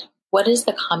thread? What is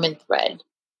the common thread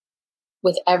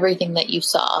with everything that you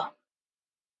saw?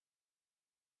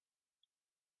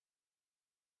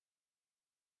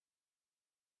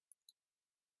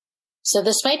 So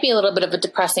this might be a little bit of a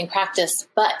depressing practice,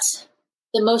 but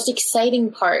the most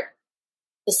exciting part,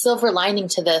 the silver lining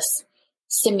to this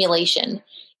simulation,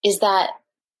 is that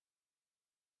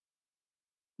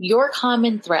your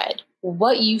common thread,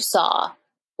 what you saw,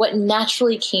 what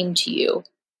naturally came to you,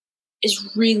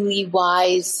 is really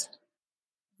wise,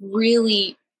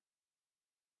 really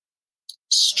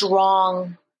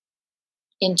strong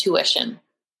intuition.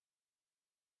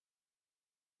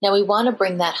 Now we want to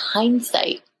bring that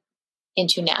hindsight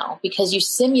into now, because you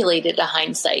simulated a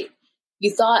hindsight.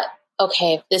 You thought,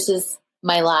 okay, this is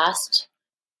my last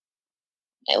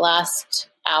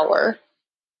hour.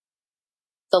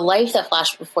 The life that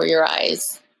flashed before your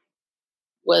eyes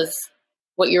was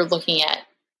what you're looking at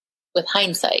with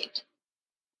hindsight.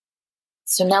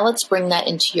 So now let's bring that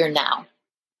into your now.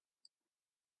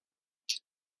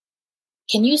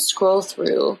 Can you scroll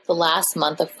through the last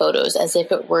month of photos as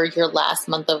if it were your last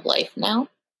month of life now?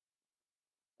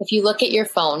 If you look at your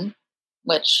phone,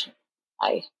 which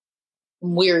I'm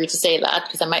weary to say that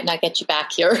because I might not get you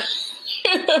back here.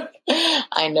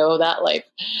 I know that life.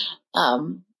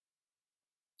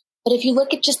 But if you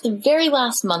look at just the very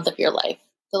last month of your life,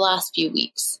 the last few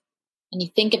weeks, and you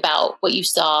think about what you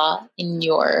saw in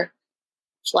your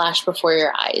flash before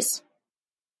your eyes,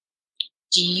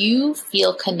 do you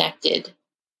feel connected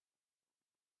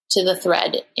to the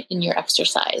thread in your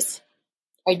exercise?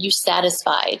 Are you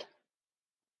satisfied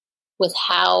with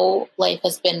how life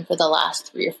has been for the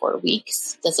last 3 or 4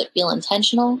 weeks? Does it feel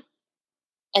intentional?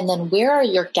 And then where are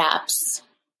your gaps?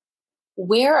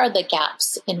 Where are the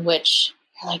gaps in which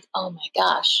you're like, oh my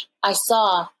gosh, I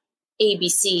saw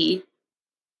ABC,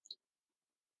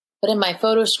 but in my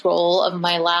photo scroll of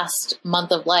my last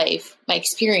month of life, my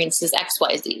experience is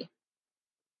XYZ.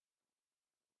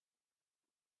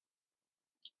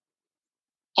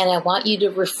 And I want you to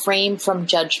refrain from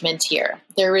judgment here.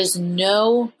 There is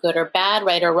no good or bad,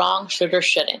 right or wrong, should or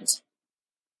shouldn't.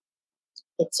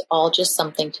 It's all just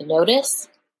something to notice.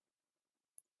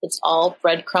 It's all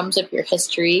breadcrumbs of your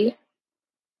history.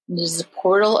 This is a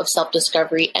portal of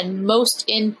self-discovery. And most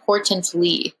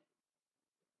importantly,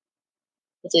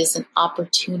 it is an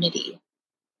opportunity.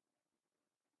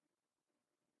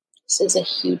 This is a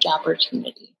huge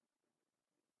opportunity.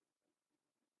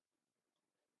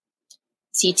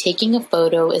 See, taking a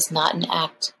photo is not an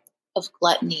act of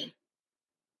gluttony.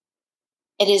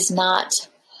 It is not,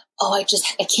 I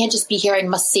can't just be here. I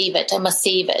must save it. I must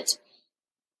save it.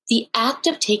 The act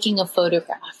of taking a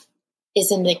photograph is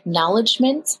an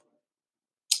acknowledgement,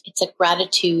 it's a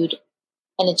gratitude,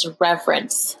 and it's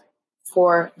reverence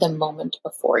for the moment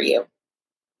before you.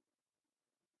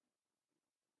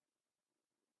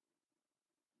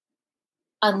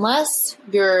 Unless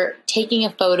you're taking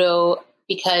a photo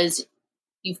because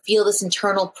you feel this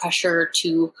internal pressure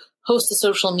to post to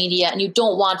social media and you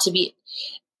don't want to be,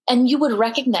 and you would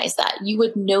recognize that, you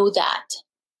would know that.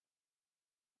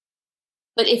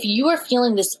 But if you are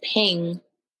feeling this ping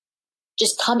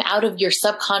just come out of your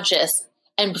subconscious,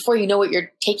 and before you know it,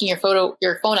 you're taking your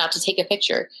phone out to take a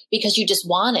picture because you just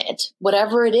want it,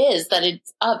 whatever it is that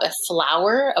it's of, a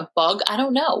flower, a bug, I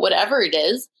don't know, whatever it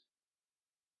is,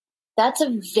 that's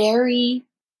a very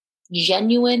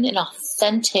genuine and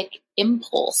authentic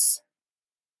impulse.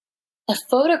 A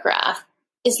photograph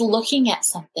is looking at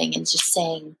something and just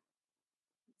saying,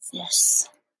 this.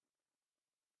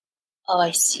 Oh,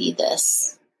 I see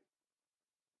this.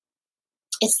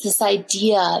 It's this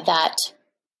idea that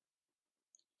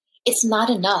it's not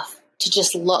enough to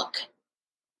just look.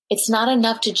 It's not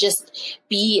enough to just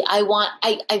be,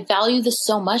 I value this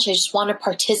so much. I just want to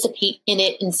participate in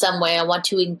it in some way. I want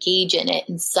to engage in it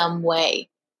in some way.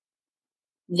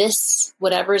 This,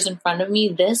 whatever's in front of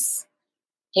me,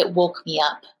 it woke me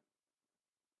up.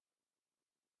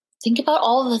 Think about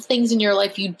all the things in your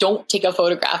life you don't take a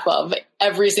photograph of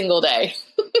every single day.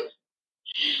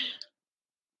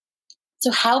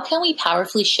 So how can we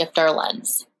powerfully shift our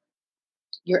lens?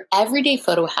 Your everyday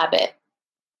photo habit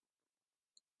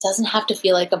doesn't have to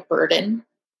feel like a burden.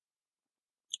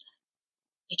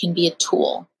 It can be a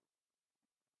tool.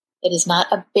 It is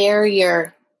not a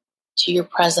barrier to your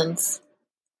presence.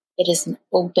 It is an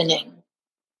opening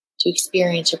to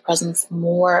experience your presence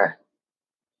more.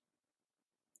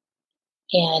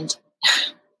 And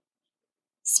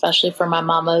especially for my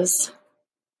mamas,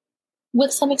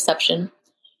 with some exception.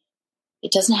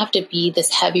 It doesn't have to be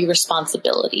this heavy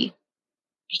responsibility.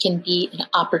 It can be an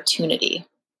opportunity.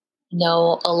 A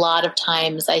lot of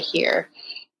times I hear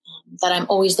that I'm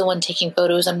always the one taking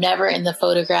photos. I'm never in the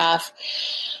photograph.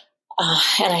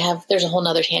 And there's a whole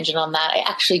nother tangent on that. I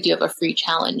actually do have a free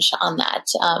challenge on that.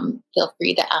 Feel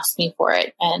free to ask me for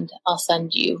it, and I'll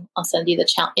send you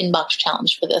the inbox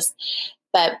challenge for this.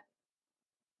 But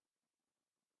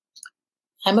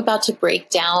I'm about to break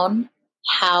down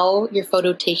how your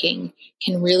photo taking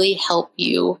can really help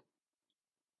you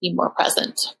be more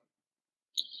present.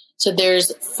 So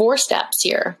there's 4 steps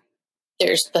here.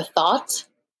 There's the thought,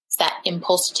 it's that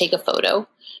impulse to take a photo.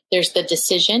 There's the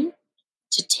decision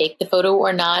to take the photo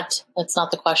or not. That's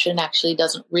not the question. Actually,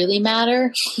 doesn't really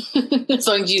matter as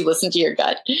long as you listen to your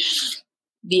gut.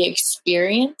 The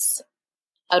experience,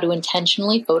 how to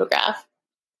intentionally photograph,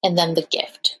 and then the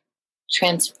gift,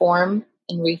 transform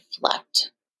and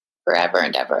reflect forever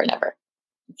and ever and ever.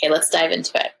 Okay, let's dive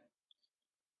into it.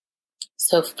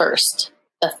 So first,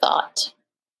 the thought,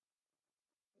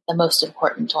 the most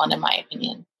important one in my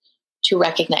opinion, to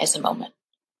recognize a moment.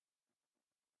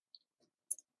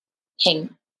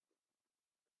 Ping.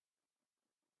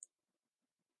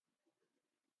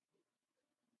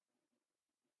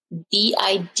 The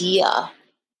idea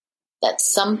that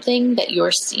something that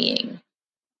you're seeing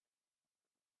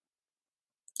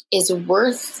is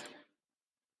worth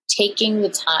taking the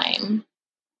time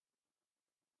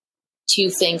to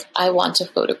think, I want to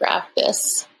photograph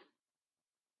this.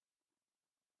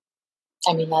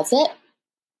 I mean, that's it.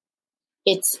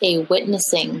 It's a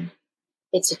witnessing.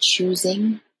 It's a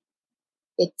choosing.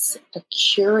 It's a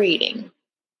curating.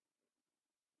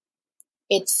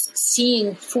 It's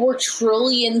seeing 4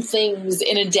 trillion things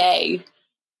in a day. And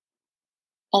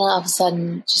all of a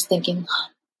sudden, just thinking,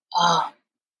 I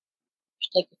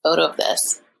should take a photo of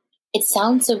this. It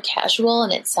sounds so casual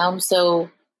and it sounds so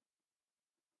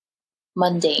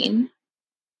mundane.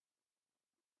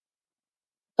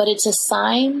 But it's a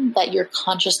sign that your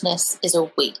consciousness is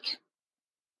awake.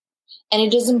 And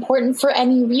it is important for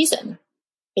any reason.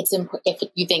 It's if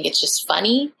you think it's just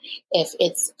funny, if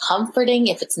it's comforting,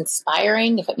 if it's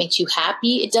inspiring, if it makes you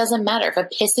happy, it doesn't matter. If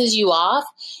it pisses you off,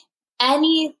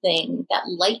 anything that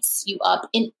lights you up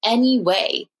in any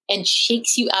way and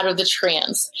shakes you out of the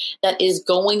trance that is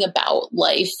going about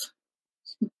life,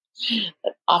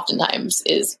 that oftentimes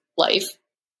is life,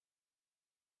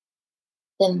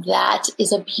 then that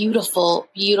is a beautiful,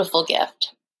 beautiful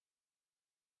gift.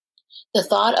 The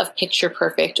thought of picture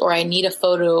perfect, or I need a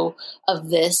photo of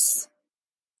this,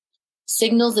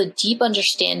 signals a deep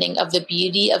understanding of the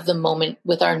beauty of the moment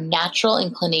with our natural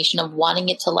inclination of wanting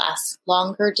it to last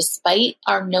longer despite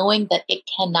our knowing that it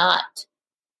cannot.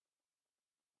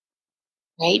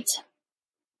 Right?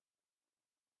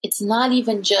 It's not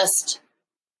even just,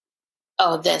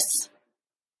 this.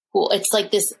 Cool. It's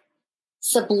like this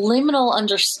subliminal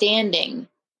understanding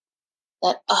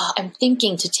that I'm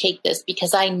thinking to take this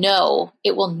because I know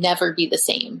it will never be the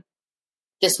same.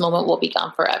 This moment will be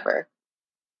gone forever.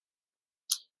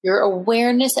 Your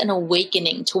awareness and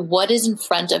awakening to what is in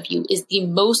front of you is the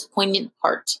most poignant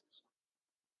part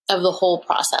of the whole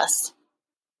process.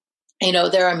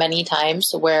 There are many times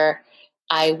where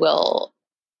I will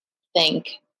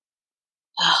think,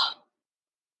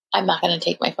 I'm not going to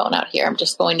take my phone out here. I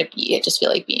just feel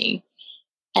like being.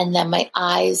 And then my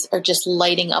eyes are just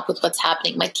lighting up with what's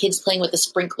happening. My kid's playing with the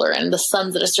sprinkler and the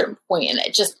sun's at a certain point, and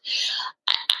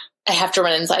I have to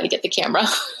run inside to get the camera.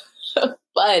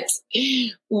 But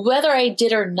whether I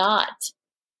did or not,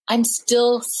 I'm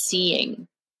still seeing.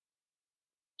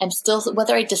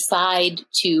 Whether I decide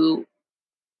to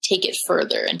take it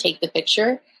further and take the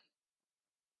picture,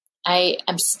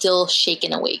 I'm still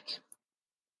shaken awake.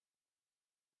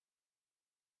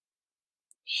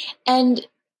 And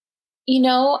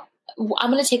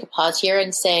I'm going to take a pause here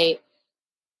and say,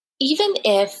 even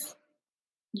if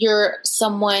you're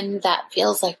someone that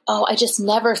feels like, I just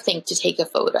never think to take a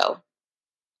photo.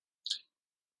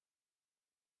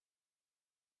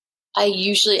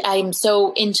 I'm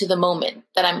so into the moment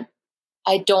that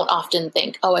I don't often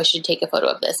think, I should take a photo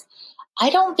of this. I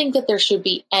don't think that there should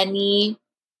be any,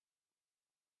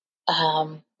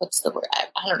 what's the word?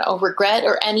 I don't know, regret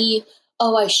or any,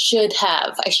 I should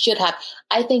have.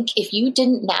 I think if you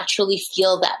didn't naturally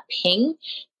feel that ping,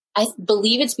 I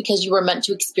believe it's because you were meant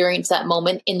to experience that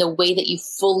moment in the way that you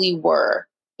fully were.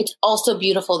 It's also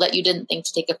beautiful that you didn't think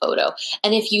to take a photo.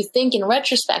 And if you think in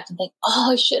retrospect and think,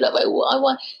 I should have, I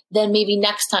want, then maybe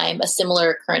next time a similar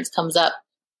occurrence comes up,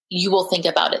 you will think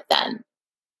about it then.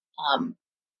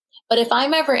 But if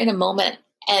I'm ever in a moment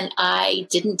and I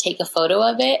didn't take a photo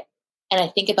of it, and I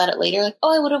think about it later, like,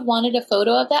 oh, I would have wanted a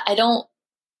photo of that. I don't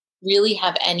really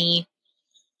have any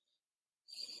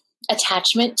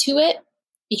attachment to it,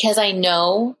 because I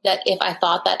know that if I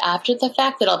thought that after the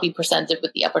fact, that I'll be presented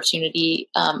with the opportunity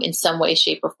in some way,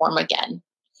 shape, or form again.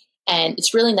 And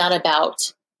it's really not about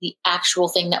the actual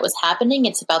thing that was happening.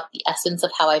 It's about the essence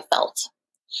of how I felt.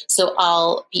 So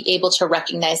I'll be able to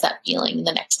recognize that feeling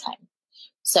the next time.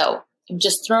 So I'm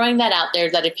just throwing that out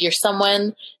there, that if you're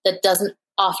someone that doesn't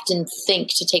often think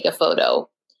to take a photo,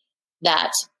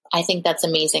 that I think that's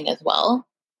amazing as well.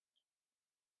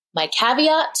 My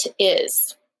caveat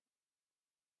is,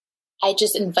 I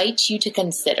just invite you to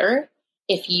consider,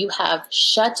 if you have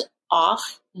shut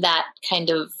off that kind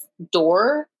of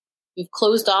door, you've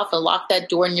closed off and locked that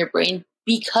door in your brain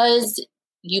because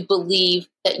you believe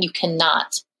that you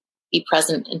cannot be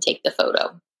present and take the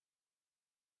photo.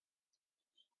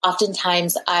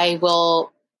 Oftentimes I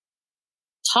will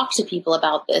talk to people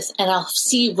about this and I'll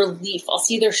see relief. I'll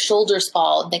see their shoulders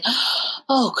fall and think,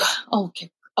 oh, God, okay.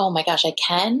 Oh my gosh, I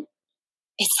can.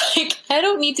 It's like, I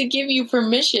don't need to give you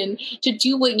permission to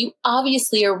do what you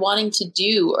obviously are wanting to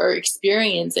do or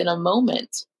experience in a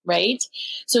moment, right?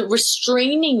 So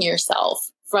restraining yourself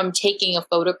from taking a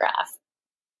photograph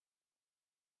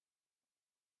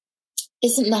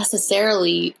isn't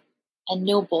necessarily a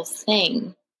noble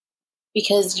thing,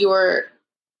 because you're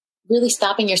really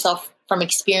stopping yourself from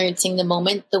experiencing the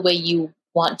moment the way you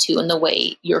want to and the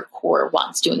way your core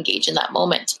wants to engage in that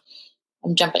moment.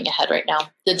 I'm jumping ahead right now.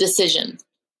 The decision,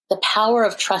 the power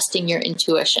of trusting your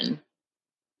intuition.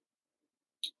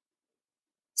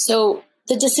 So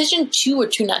the decision to or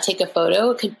to not take a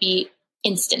photo could be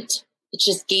instant. It's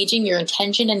just gauging your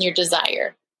intention and your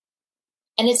desire.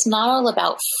 And it's not all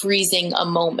about freezing a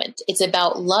moment. It's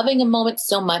about loving a moment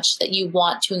so much that you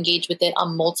want to engage with it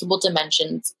on multiple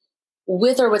dimensions,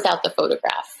 with or without the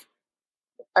photograph.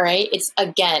 All right. It's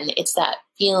that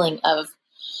feeling of,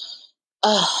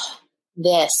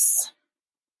 this,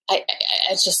 I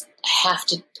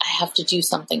have to do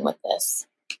something with this.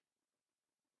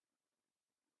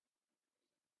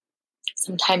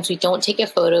 Sometimes we don't take a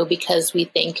photo because we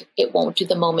think it won't do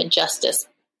the moment justice.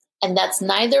 And that's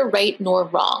neither right nor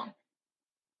wrong.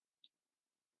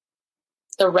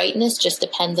 The rightness just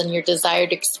depends on your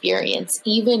desired experience.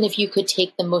 Even if you could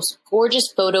take the most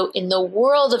gorgeous photo in the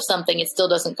world of something, it still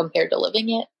doesn't compare to living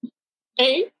it.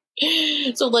 Right?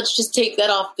 So let's just take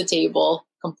that off the table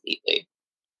completely.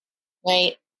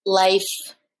 Right?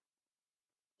 Life,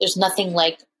 there's nothing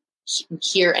like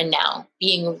here and now.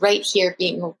 Being right here,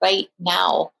 being right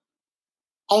now.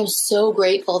 I am so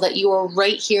grateful that you are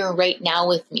right here and right now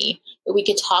with me, that we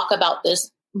could talk about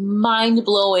this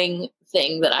mind-blowing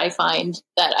thing that I find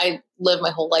that I live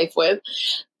my whole life with.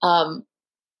 And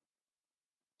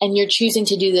you're choosing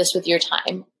to do this with your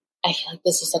time. I feel like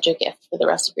this is such a gift for the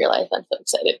rest of your life. I'm so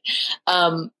excited.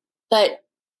 But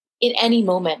in any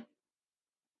moment,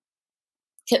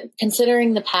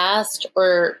 considering the past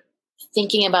or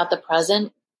thinking about the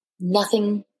present,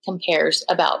 nothing compares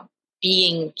about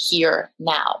being here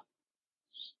now.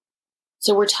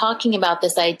 So we're talking about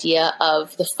this idea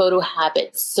of the photo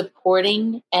habit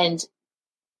supporting and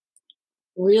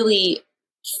really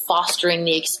fostering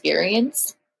the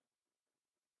experience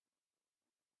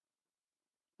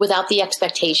without the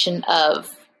expectation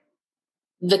of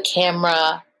the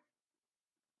camera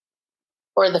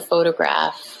or the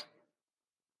photograph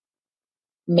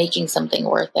making something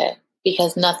worth it,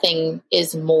 because nothing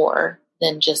is more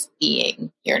than just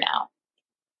being here now.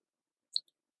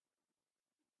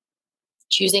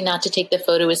 Choosing not to take the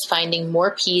photo is finding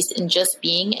more peace in just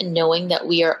being and knowing that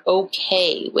we are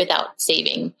okay without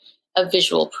saving a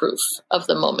visual proof of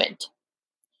the moment.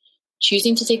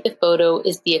 Choosing to take the photo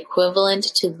is the equivalent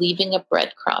to leaving a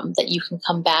breadcrumb that you can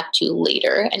come back to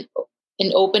later, and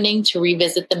an opening to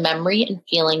revisit the memory and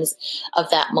feelings of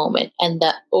that moment. And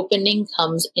that opening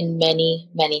comes in many,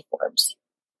 many forms.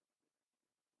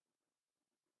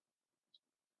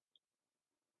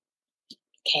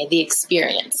 Okay, the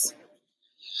experience.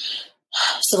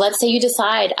 So let's say you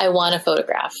decide, I want a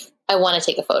photograph. I want to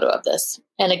take a photo of this.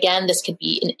 And again, this could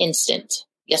be an instant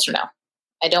yes or no.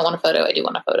 I don't want a photo. I do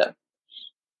want a photo.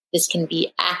 This can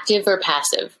be active or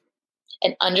passive.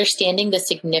 And understanding the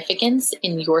significance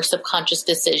in your subconscious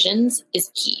decisions is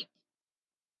key.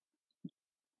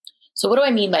 So what do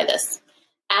I mean by this?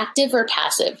 Active or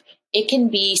passive? It can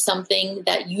be something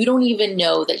that you don't even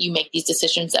know that you make these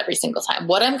decisions every single time.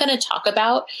 What I'm going to talk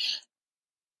about,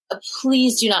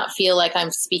 please do not feel like I'm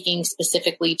speaking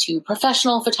specifically to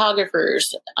professional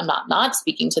photographers. I'm not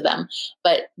speaking to them,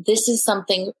 but this is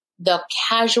something, the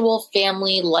casual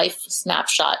family life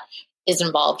snapshot is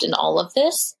involved in all of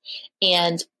this.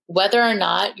 And whether or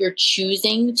not you're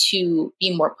choosing to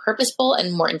be more purposeful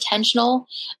and more intentional,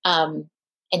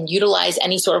 and utilize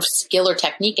any sort of skill or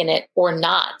technique in it or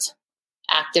not,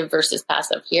 active versus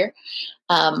passive here.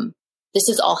 This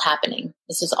is all happening.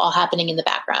 This is all happening in the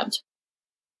background.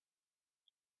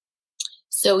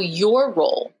 So your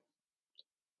role,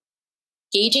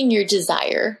 gauging your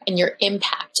desire and your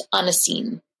impact on a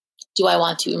scene. Do I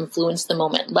want to influence the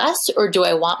moment less, or do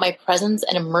I want my presence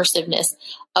and immersiveness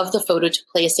of the photo to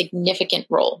play a significant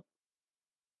role?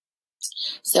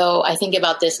 So I think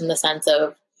about this in the sense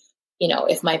of,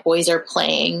 if my boys are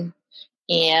playing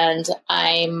and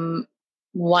I'm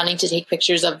wanting to take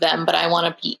pictures of them, but I want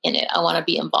to be in it. I want to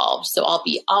be involved. So I'll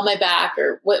be on my back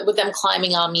or with them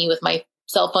climbing on me with my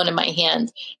cell phone in my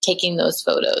hand, taking those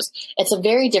photos. It's a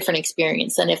very different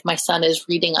experience than if my son is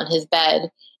reading on his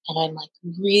bed and I'm like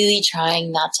really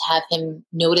trying not to have him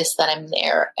notice that I'm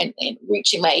there and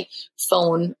reaching my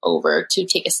phone over to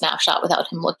take a snapshot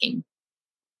without him looking.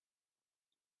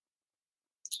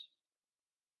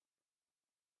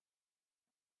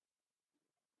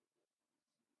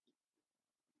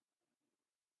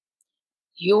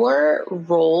 Your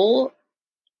role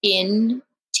in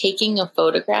taking a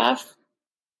photograph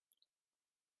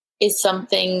is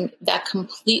something that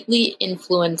completely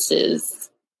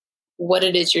influences what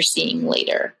it is you're seeing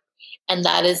later. And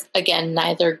that is, again,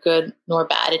 neither good nor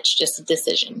bad. It's just a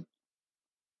decision.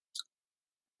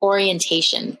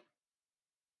 Orientation.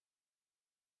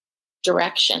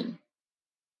 Direction.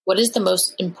 What is the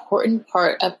most important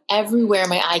part of everywhere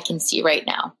my eye can see right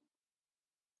now?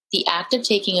 The act of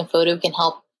taking a photo can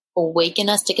help awaken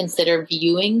us to consider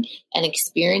viewing and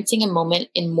experiencing a moment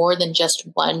in more than just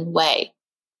one way.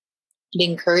 It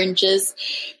encourages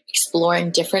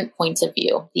exploring different points of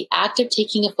view. The act of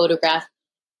taking a photograph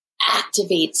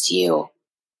activates you,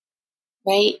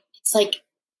 right? It's like,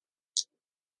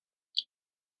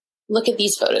 look at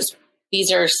these photos.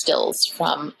 These are stills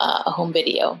from a home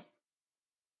video.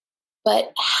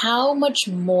 But how much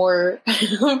more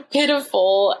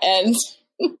pitiful and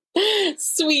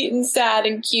sweet and sad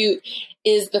and cute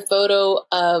is the photo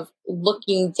of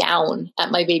looking down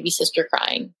at my baby sister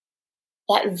crying.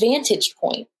 That vantage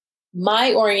point,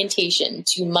 my orientation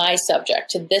to my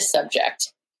subject, to this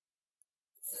subject,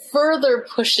 further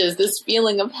pushes this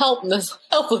feeling of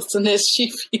helplessness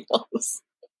she feels.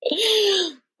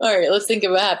 All right, let's think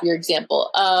of a happier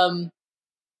example.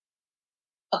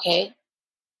 Okay,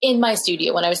 in my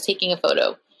studio, when I was taking a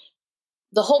photo,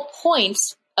 the whole point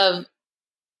of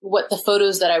what the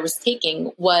photos that I was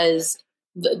taking was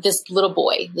this little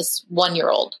boy, this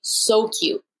 1-year-old, so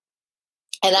cute.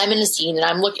 And I'm in a scene and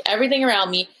I'm looking everything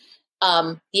around me.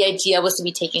 The idea was to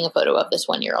be taking a photo of this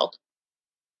 1-year-old.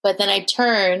 But then I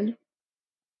turn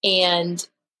and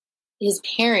his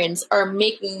parents are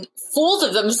making fools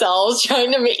of themselves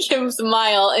trying to make him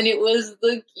smile. And it was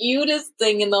the cutest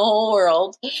thing in the whole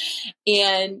world.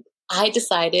 And I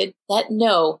decided that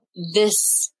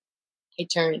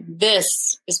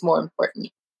this is more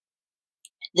important.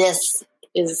 This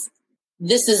is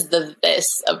the this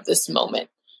of this moment.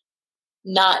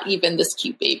 Not even this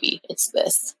cute baby. It's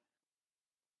this.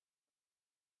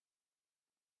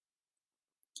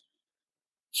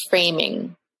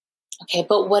 Framing. Okay,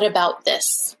 but what about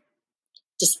this?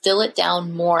 Distill it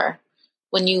down more.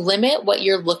 When you limit what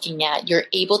you're looking at, you're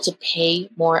able to pay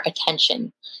more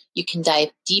attention. You can dive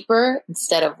deeper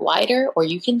instead of wider, or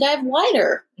you can dive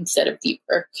wider instead of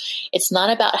deeper. It's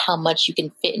not about how much you can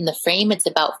fit in the frame. It's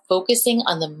about focusing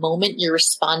on the moment you're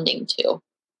responding to.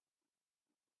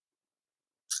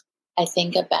 I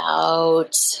think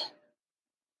about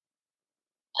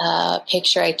a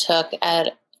picture I took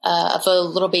of a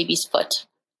little baby's foot,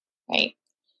 right?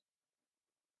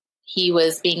 He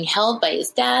was being held by his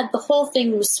dad. The whole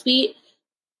thing was sweet,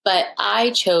 but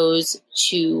I chose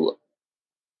to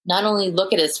not only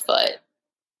look at his foot,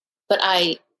 but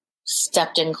I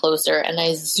stepped in closer and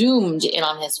I zoomed in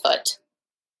on his foot.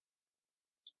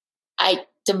 I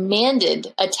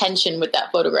demanded attention with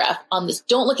that photograph on this.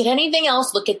 Don't look at anything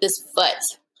else. Look at this foot.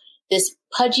 This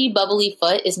pudgy, bubbly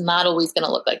foot is not always going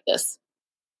to look like this.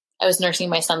 I was nursing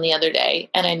my son the other day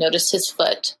and I noticed his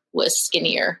foot was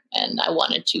skinnier and I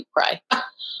wanted to cry.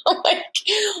 I'm like,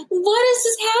 what is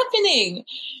this happening?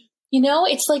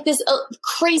 It's like this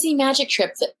crazy magic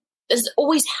trip that is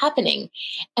always happening.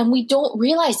 And we don't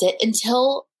realize it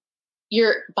until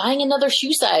you're buying another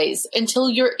shoe size, until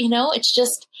you're, it's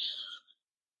just,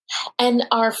 and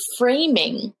our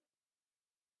framing,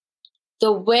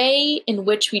 the way in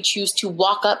which we choose to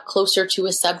walk up closer to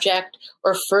a subject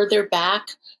or further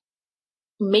back,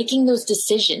 making those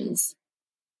decisions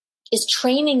is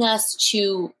training us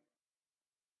to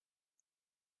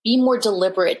be more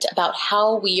deliberate about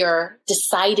how we are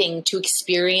deciding to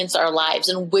experience our lives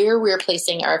and where we're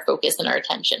placing our focus and our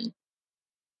attention.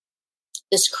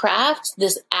 This craft,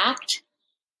 this act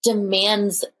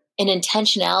demands an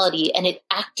intentionality, and it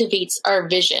activates our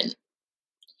vision.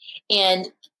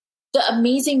 And the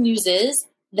amazing news is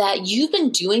that you've been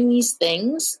doing these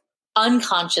things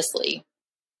unconsciously.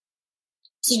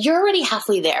 So you're already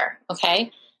halfway there,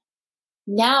 okay?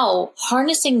 Now,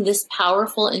 harnessing this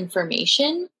powerful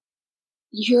information,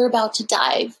 you're about to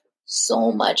dive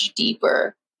so much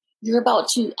deeper. You're about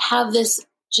to have this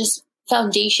just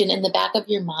foundation in the back of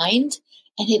your mind,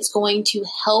 and it's going to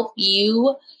help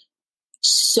you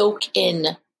soak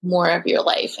in more of your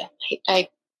life. I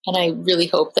really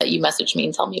hope that you message me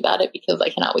and tell me about it, because I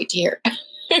cannot wait to hear.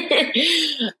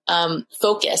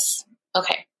 Focus.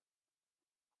 Okay.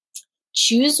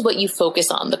 Choose what you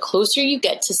focus on. The closer you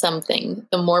get to something,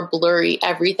 the more blurry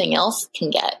everything else can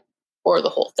get, or the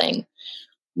whole thing.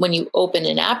 When you open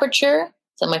an aperture,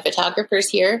 so my photographers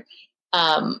here,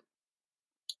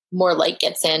 more light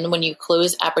gets in. When you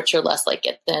close aperture, less light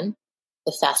gets in.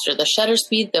 The faster the shutter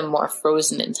speed, the more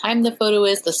frozen in time the photo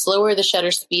is. The slower the shutter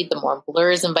speed, the more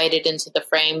blur is invited into the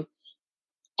frame.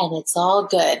 And it's all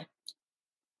good.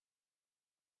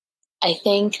 I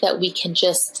think that we can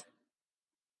just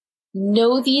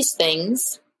know these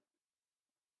things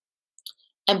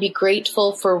and be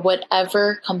grateful for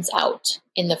whatever comes out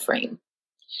in the frame.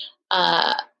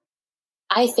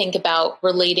 I think about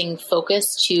relating focus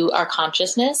to our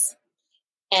consciousness,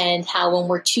 and how when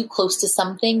we're too close to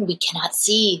something, we cannot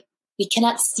see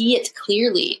it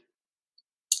clearly.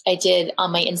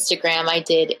 On my Instagram, I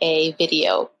did a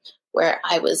video where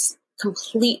I was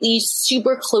completely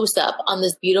super close up on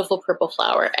this beautiful purple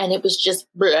flower, and it was just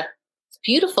it's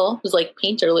beautiful. It was like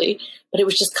painterly, but it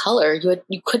was just color.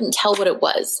 You couldn't tell what it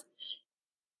was.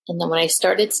 And then when I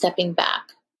started stepping back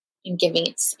and giving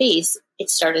it space, it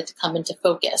started to come into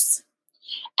focus.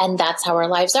 And that's how our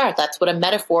lives are. That's what a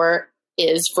metaphor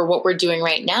is for what we're doing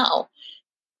right now.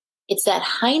 It's that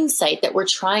hindsight that we're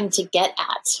trying to get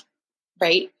at,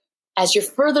 right? As you're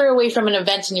further away from an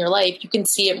event in your life, you can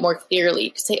see it more clearly.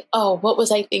 You can say, oh, what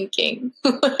was I thinking?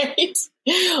 Right?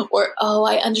 Or, oh,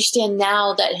 I understand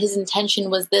now that his intention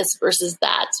was this versus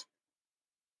that.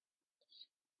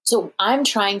 So we're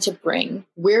trying to bring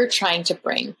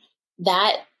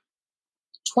that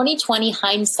 2020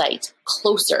 hindsight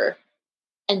closer,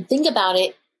 and think about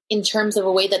it in terms of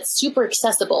a way that's super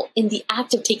accessible in the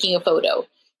act of taking a photo.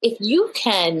 If you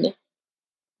can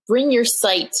bring your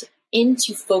sight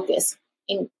into focus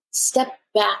and step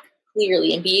back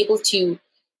clearly and be able to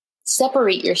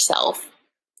separate yourself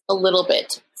a little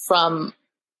bit from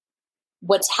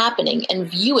what's happening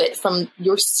and view it from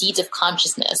your seat of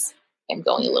consciousness, I'm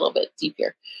going a little bit deep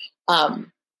here,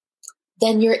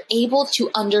 then you're able to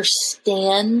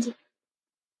understand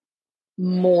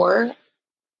more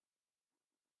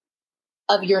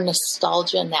of your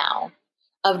nostalgia now,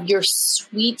 of your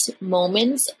sweet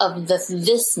moments of the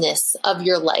thisness of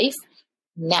your life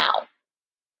now.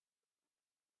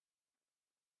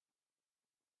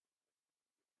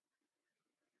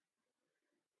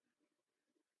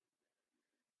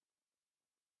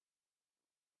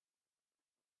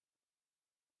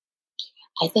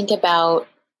 I think about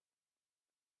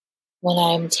when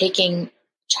I'm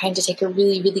trying to take a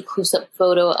really, really close-up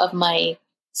photo of my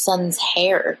son's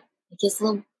hair, like his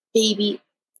little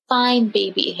fine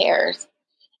baby hairs,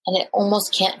 and it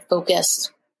almost can't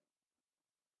focus.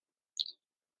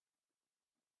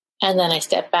 And then I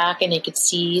step back and I could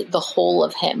see the whole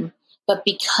of him. But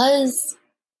because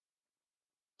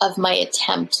of my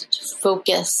attempt to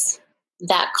focus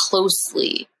that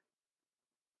closely,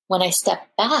 when I step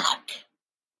back,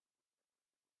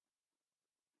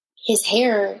 his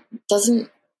hair doesn't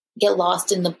get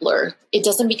lost in the blur. It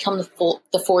doesn't become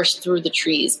the forest through the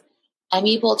trees. I'm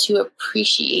able to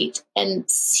appreciate and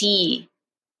see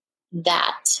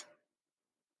that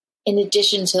in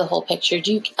addition to the whole picture.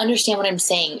 Do you understand what I'm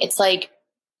saying? It's like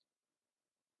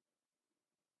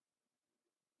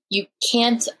you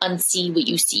can't unsee what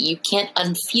you see. You can't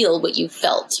unfeel what you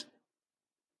felt.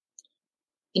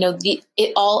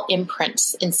 It all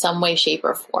imprints in some way, shape,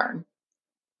 or form.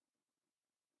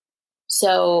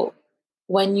 So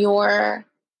when you're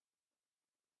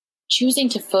choosing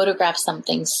to photograph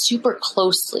something super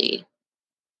closely,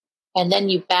 and then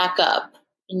you back up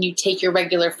and you take your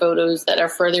regular photos that are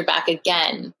further back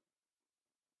again,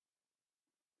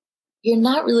 you're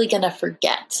not really going to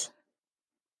forget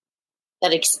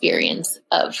that experience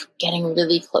of getting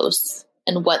really close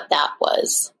and what that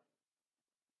was.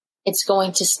 It's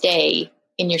going to stay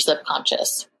in your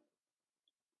subconscious.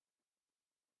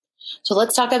 So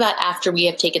let's talk about after we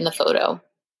have taken the photo,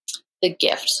 the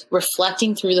gift,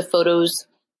 reflecting through the photos,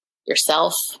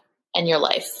 yourself and your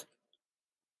life.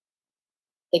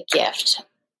 The gift.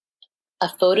 A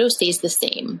photo stays the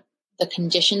same. The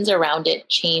conditions around it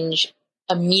change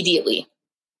immediately.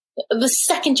 The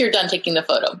second you're done taking the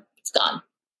photo, it's gone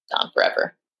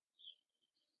forever.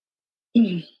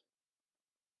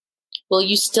 Will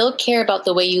you still care about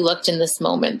the way you looked in this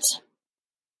moment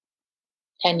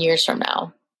 10 years from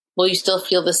now? Will you still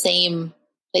feel the same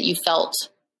that you felt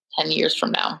 10 years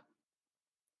from now?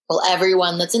 Will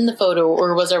everyone that's in the photo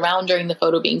or was around during the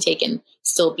photo being taken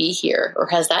still be here, or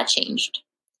has that changed?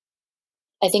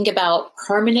 I think about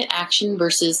permanent action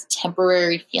versus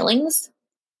temporary feelings.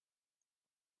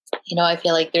 I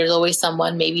feel like there's always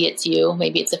someone, maybe it's you,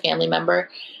 maybe it's a family member,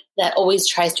 that always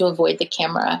tries to avoid the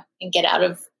camera and get out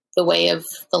of the way of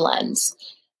the lens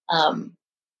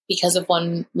because of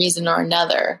one reason or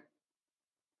another.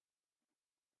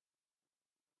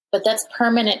 But that's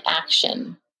permanent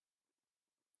action.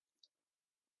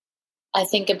 I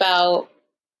think about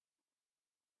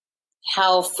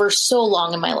how for so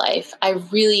long in my life, I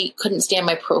really couldn't stand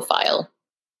my profile.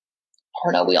 I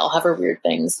don't know, we all have our weird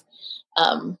things.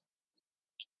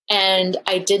 And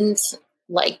I didn't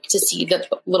like to see the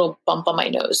little bump on my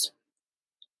nose.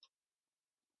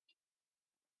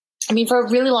 I mean, for a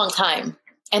really long time,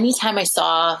 anytime I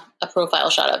saw a profile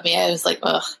shot of me, I was like,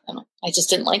 ugh, I just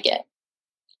didn't like it.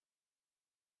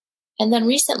 And then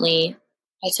recently,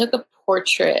 I took a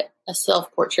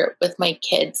self-portrait with my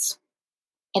kids.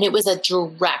 And it was it's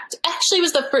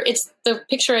the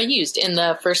picture I used in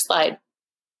the first slide.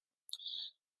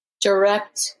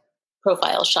 Direct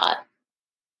profile shot.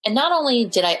 And not only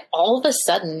did I all of a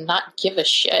sudden not give a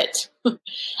shit,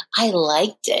 I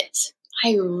liked it.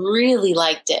 I really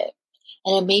liked it.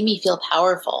 And it made me feel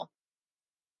powerful.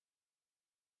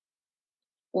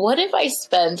 What if I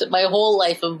spent my whole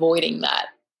life avoiding that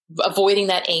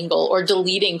angle or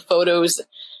deleting photos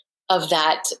of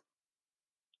that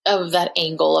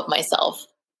angle of myself?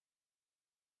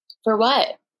 For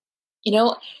what?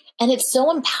 And it's so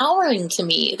empowering to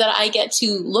me that I get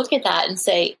to look at that and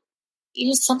say,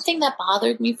 something that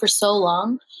bothered me for so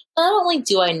long, not only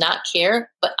do I not care,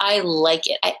 but I like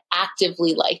it. I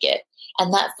actively like it.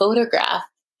 And that photograph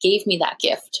gave me that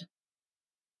gift.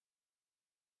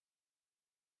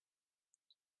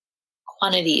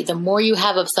 Quantity. The more you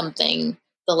have of something,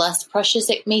 the less precious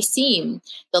it may seem.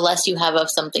 The less you have of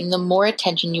something, the more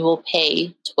attention you will pay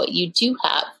to what you do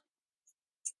have.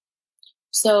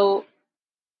 So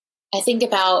I think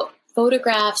about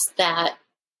photographs that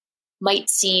might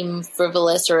seem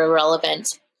frivolous or irrelevant.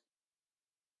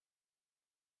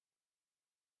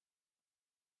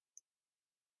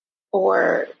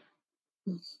 Or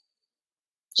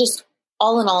just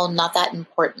all in all, not that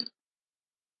important.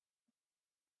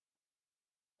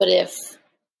 But if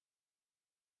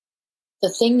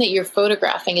the thing that you're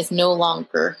photographing is no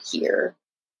longer here,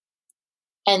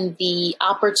 and the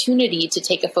opportunity to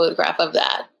take a photograph of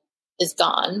that is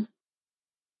gone,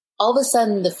 all of a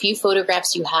sudden the few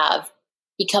photographs you have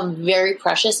become very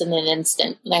precious in an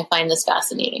instant. And I find this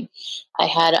fascinating. I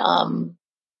had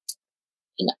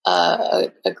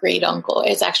a great uncle.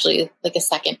 It's actually like a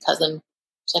second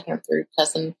or third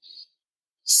cousin.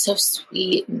 So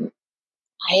sweet. And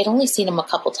I had only seen him a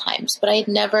couple times, but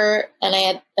and I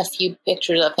had a few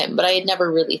pictures of him, but I had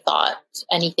never really thought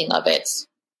anything of it.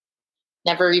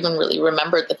 Never even really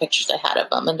remembered the pictures I had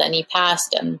of him. And then he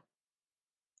passed, and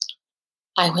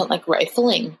I went like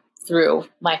rifling through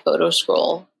my photo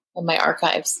scroll and my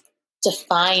archives to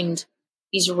find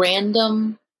these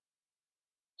random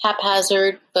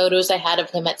haphazard photos I had of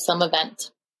him at some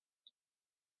event.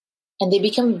 And they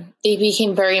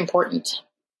became very important.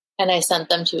 And I sent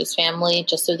them to his family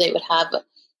just so they would have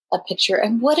a picture.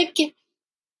 And what a gift.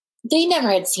 They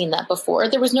never had seen that before.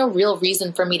 There was no real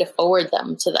reason for me to forward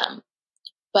them to them.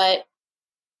 But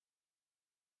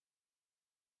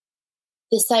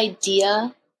this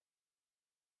idea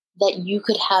that you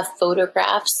could have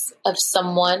photographs of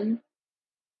someone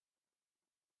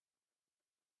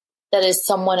that is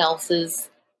someone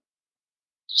else's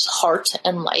heart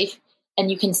and life, and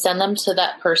you can send them to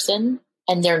that person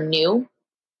and they're new.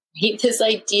 Right? This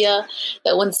idea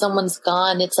that when someone's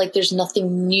gone, it's like there's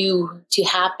nothing new to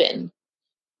happen.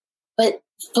 But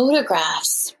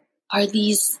photographs are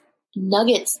these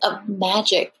nuggets of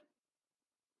magic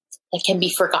that can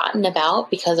be forgotten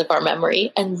about because of our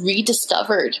memory and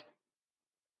rediscovered.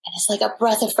 And it's like a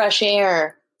breath of fresh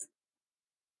air.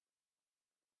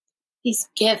 These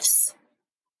gifts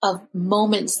of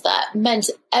moments that meant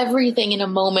everything in a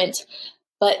moment,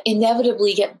 but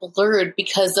inevitably get blurred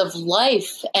because of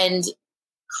life and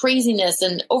craziness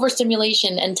and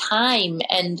overstimulation and time,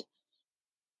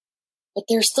 but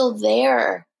they're still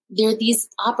there. They're these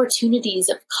opportunities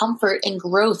of comfort and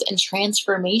growth and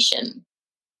transformation.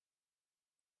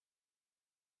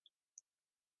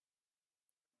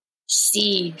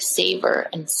 See, savor,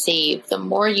 and save. The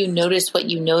more you notice what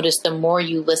you notice, the more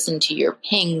you listen to your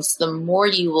pings, the more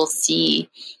you will see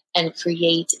and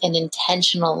create an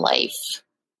intentional life.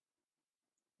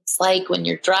 It's like when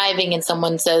you're driving and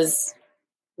someone says,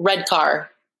 red car,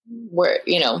 where,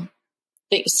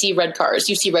 they see red cars.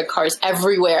 You see red cars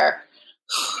everywhere.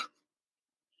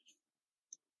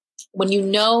 When you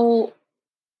know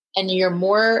and you're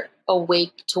more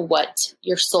awake to what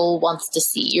your soul wants to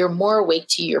see, you're more awake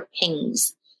to your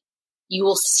pings, you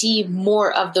will see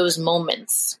more of those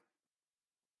moments.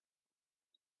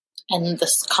 And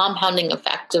the compounding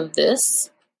effect of this,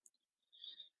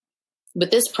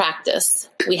 with this practice,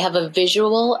 we have a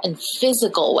visual and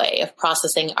physical way of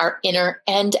processing our inner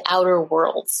and outer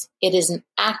worlds. It is an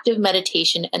active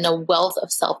meditation and a wealth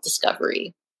of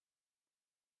self-discovery.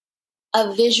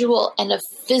 A visual and a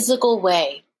physical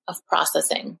way of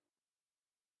processing.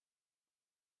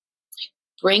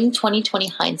 Bring 2020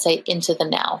 hindsight into the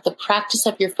now. The practice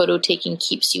of your photo taking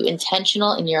keeps you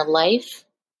intentional in your life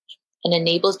and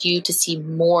enables you to see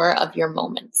more of your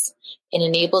moments. It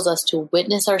enables us to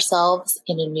witness ourselves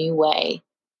in a new way.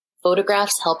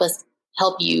 Photographs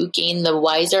help you gain the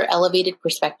wiser, elevated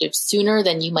perspective sooner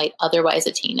than you might otherwise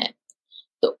attain it.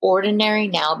 The ordinary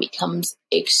now becomes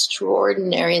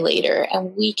extraordinary later,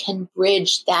 and we can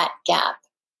bridge that gap.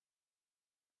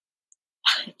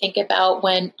 Think about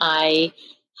when I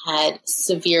had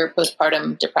severe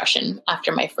postpartum depression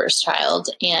after my first child,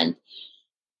 and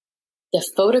the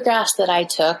photographs that I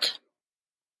took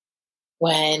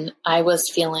when I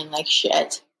was feeling like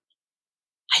shit,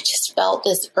 I just felt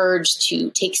this urge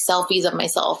to take selfies of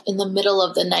myself in the middle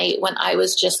of the night when I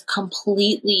was just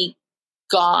completely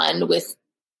gone with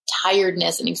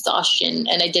tiredness and exhaustion,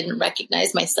 and I didn't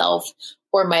recognize myself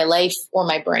or my life or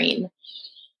my brain.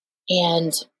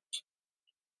 And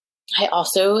I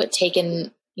also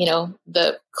taken,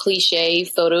 the cliche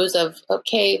photos of,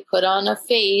 okay, put on a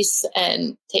face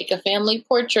and take a family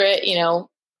portrait,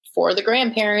 for the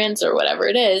grandparents or whatever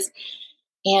it is.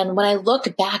 And when I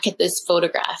look back at those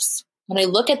photographs, when I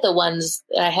look at the ones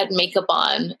that I had makeup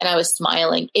on and I was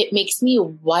smiling, it makes me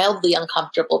wildly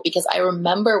uncomfortable because I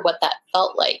remember what that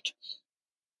felt like.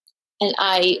 And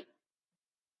I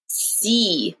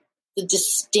see the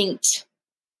distinct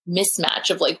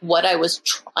mismatch of like what I was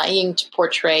trying to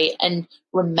portray and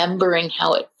remembering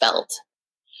how it felt.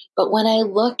 But when I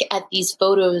look at these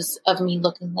photos of me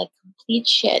looking like complete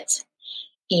shit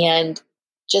and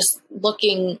just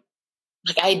looking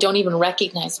like I don't even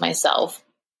recognize myself,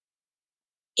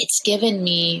 it's given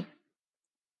me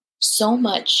so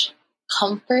much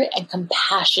comfort and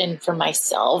compassion for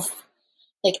myself.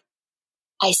 Like,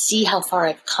 I see how far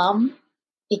I've come.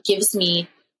 It gives me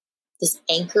this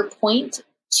anchor point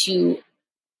to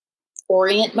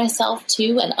orient myself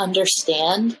to and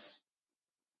understand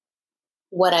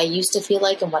what I used to feel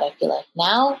like and what I feel like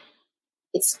now.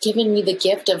 It's given me the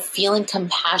gift of feeling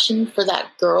compassion for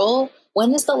that girl.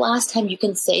 When is the last time you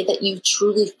can say that you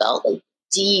truly felt a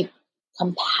deep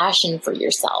compassion for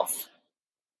yourself?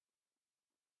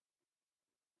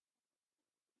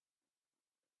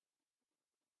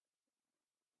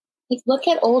 Like, look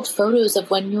at old photos of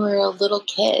when you were a little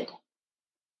kid.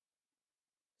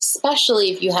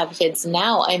 Especially if you have kids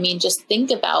now. I mean, just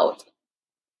think about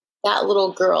that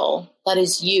little girl that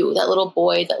is you, that little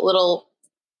boy, that little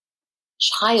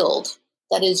child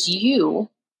that is you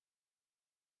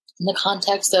in the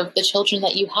context of the children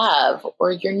that you have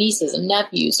or your nieces and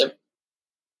nephews or,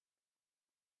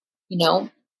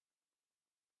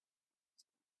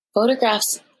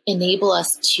 photographs enable us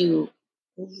to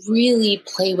really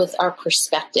play with our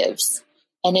perspectives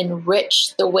and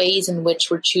enrich the ways in which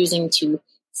we're choosing to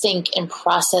think and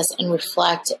process and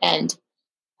reflect and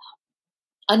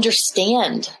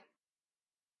understand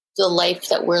the life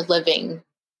that we're living,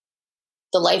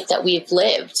 the life that we've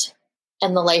lived,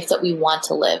 and the life that we want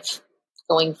to live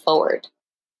going forward.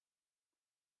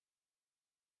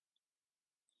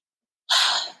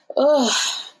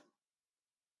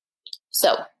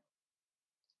 So,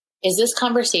 is this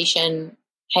conversation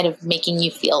kind of making you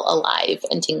feel alive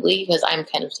and tingly? Because I'm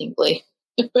kind of tingly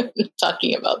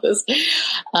talking about this.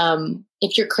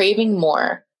 If you're craving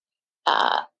more,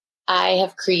 I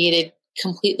have created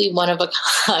completely one of a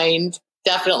kind,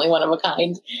 definitely one of a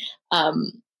kind,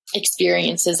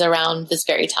 experiences around this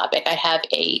very topic. I have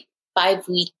a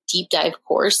 5-week deep dive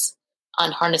course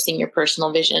on harnessing your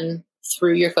personal vision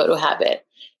through your photo habit.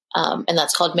 And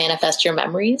that's called Manifest Your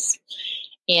Memories.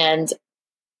 And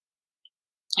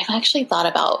I've actually thought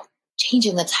about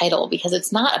changing the title because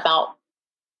it's not about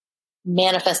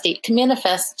manifesting.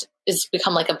 Manifest has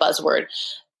become like a buzzword,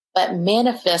 but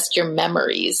manifest your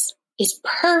memories is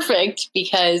perfect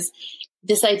because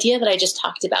this idea that I just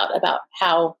talked about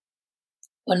how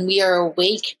when we are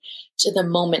awake to the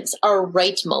moments, our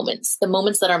right moments, the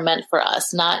moments that are meant for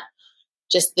us, not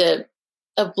just the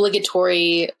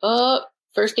obligatory,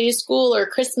 first day of school or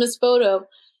Christmas photo.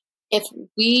 If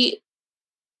we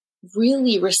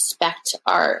really respect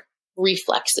our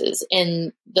reflexes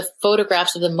in the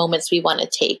photographs of the moments we want to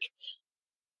take,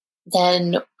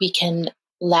 then we can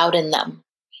louden them.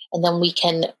 And then we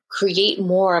can create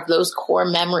more of those core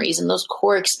memories and those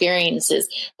core experiences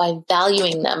by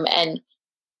valuing them and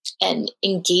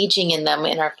engaging in them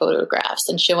in our photographs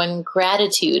and showing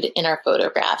gratitude in our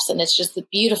photographs. And it's just a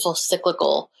beautiful,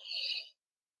 cyclical,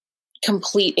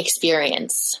 complete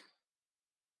experience.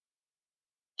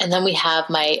 And then we have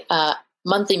my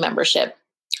monthly membership,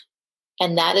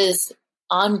 and that is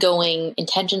ongoing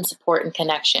intention, support, and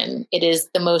connection. It is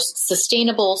the most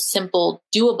sustainable, simple,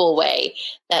 doable way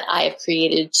that I have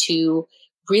created to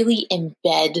really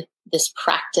embed this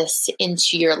practice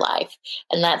into your life.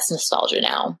 And that's Nostalgia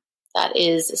Now. That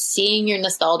is seeing your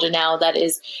Nostalgia Now. That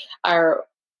is our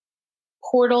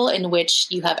portal in which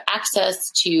you have access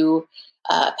to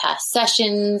past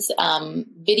sessions,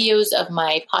 videos of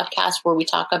my podcast where we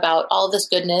talk about all this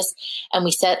goodness, and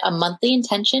we set a monthly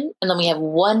intention, and then we have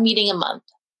one meeting a month.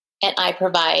 And I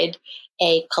provide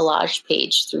a collage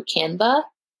page through Canva.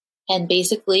 And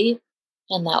basically,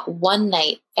 in that one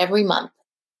night every month,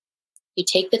 you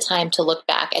take the time to look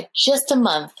back at just a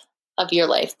month of your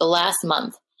life, the last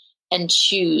month, and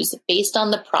choose based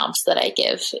on the prompts that I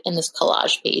give in this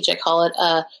collage page. I call it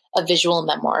a visual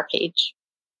memoir page.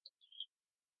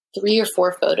 3 or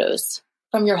 4 photos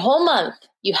from your whole month.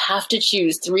 You have to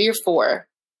choose 3 or 4.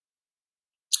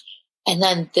 And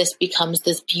then this becomes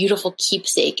this beautiful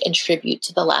keepsake and tribute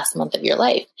to the last month of your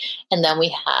life. And then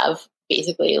we have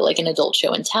basically like an adult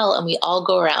show and tell, and we all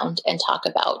go around and talk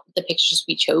about the pictures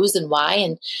we chose and why,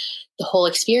 and the whole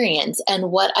experience.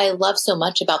 And what I love so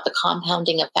much about the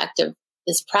compounding effect of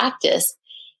this practice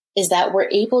is that we're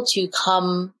able to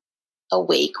come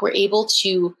awake. We're able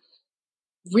to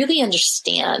really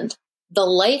understand the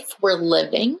life we're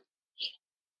living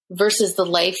versus the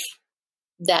life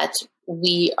that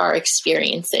we are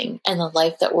experiencing and the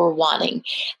life that we're wanting.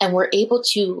 And we're able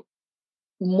to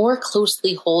more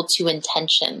closely hold to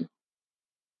intention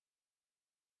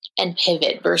and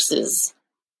pivot versus,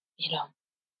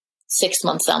 6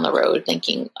 months down the road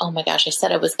thinking, oh my gosh, I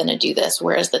said I was going to do this.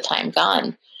 Where has the time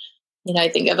gone? I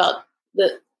think about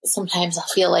sometimes I'll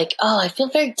feel like, I feel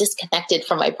very disconnected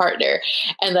from my partner.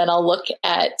 And then I'll look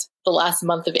at the last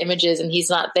month of images and he's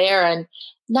not there. And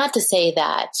not to say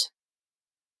that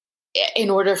in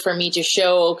order for me to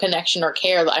show connection or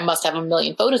care, I must have a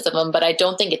million photos of him, but I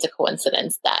don't think it's a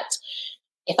coincidence that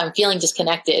if I'm feeling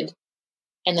disconnected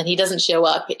and then he doesn't show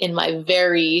up in my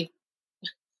very,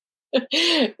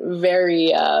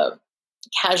 very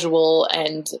casual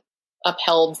and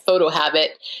upheld photo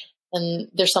habit, then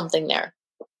there's something there.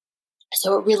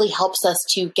 So it really helps us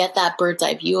to get that bird's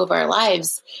eye view of our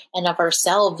lives and of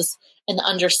ourselves and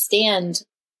understand,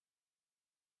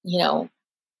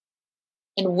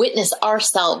 and witness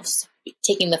ourselves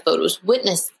taking the photos,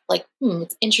 witness like,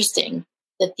 it's interesting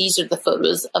that these are the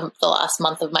photos of the last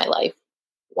month of my life.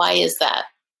 Why is that?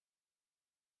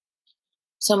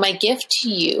 So my gift to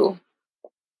you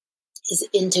is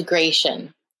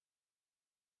integration.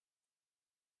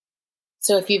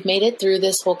 So if you've made it through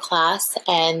this whole class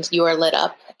and you are lit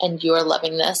up and you are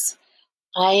loving this,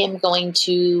 I am going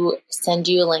to send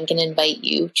you a link and invite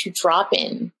you to drop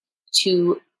in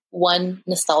to one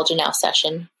Nostalgia Now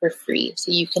session for free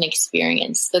so you can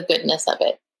experience the goodness of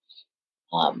it.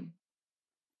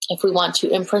 If we want to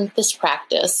imprint this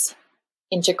practice,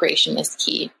 integration is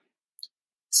key.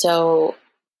 So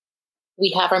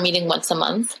we have our meeting once a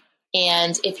month.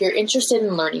 And if you're interested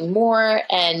in learning more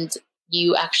and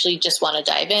you actually just want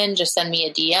to dive in, just send me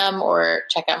a DM or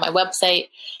check out my website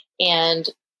and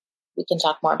we can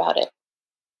talk more about it.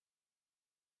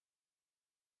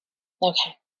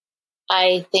 Okay.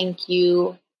 I thank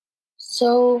you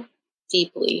so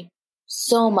deeply,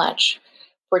 so much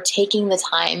for taking the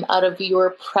time out of your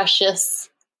precious,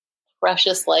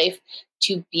 precious life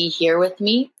to be here with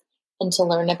me and to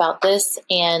learn about this.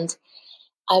 And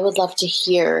I would love to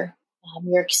hear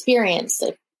your experience.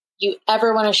 If you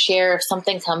ever want to share, if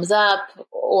something comes up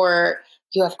or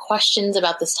you have questions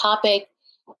about this topic,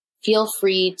 feel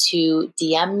free to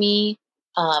DM me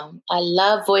I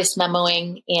love voice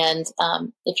memoing. And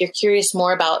if you're curious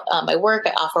more about my work,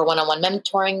 I offer one-on-one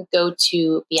mentoring. Go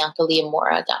to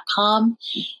biancaleamora.com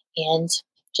and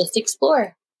just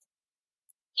explore.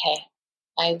 Okay.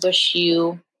 I wish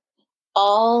you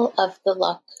all of the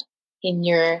luck in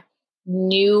your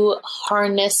new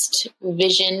harnessed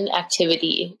vision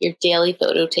activity, your daily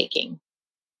photo taking.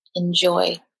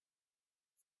 Enjoy.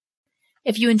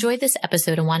 If you enjoyed this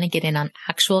episode and want to get in on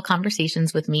actual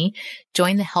conversations with me,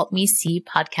 join the Help Me See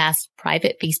podcast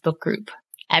private Facebook group.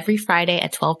 Every Friday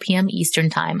at 12 p.m. Eastern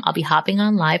Time, I'll be hopping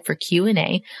on live for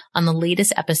Q&A on the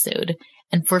latest episode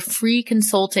and for free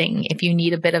consulting if you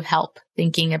need a bit of help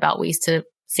thinking about ways to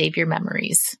save your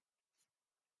memories.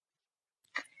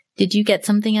 Did you get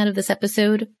something out of this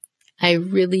episode? I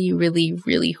really, really,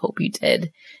 really hope you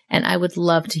did, and I would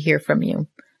love to hear from you.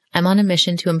 I'm on a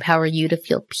mission to empower you to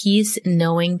feel peace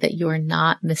knowing that you are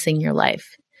not missing your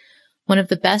life. One of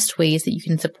the best ways that you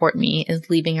can support me is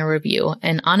leaving a review.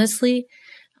 And honestly,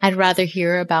 I'd rather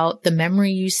hear about the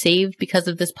memory you saved because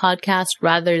of this podcast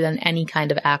rather than any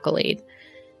kind of accolade.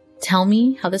 Tell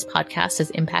me how this podcast has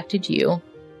impacted you.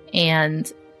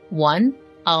 And 1,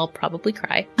 I'll probably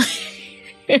cry.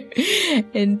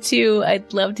 And 2,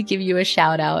 I'd love to give you a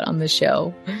shout out on the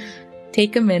show.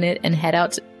 Take a minute and head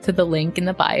out to the link in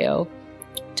the bio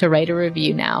to write a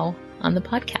review now on the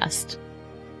podcast.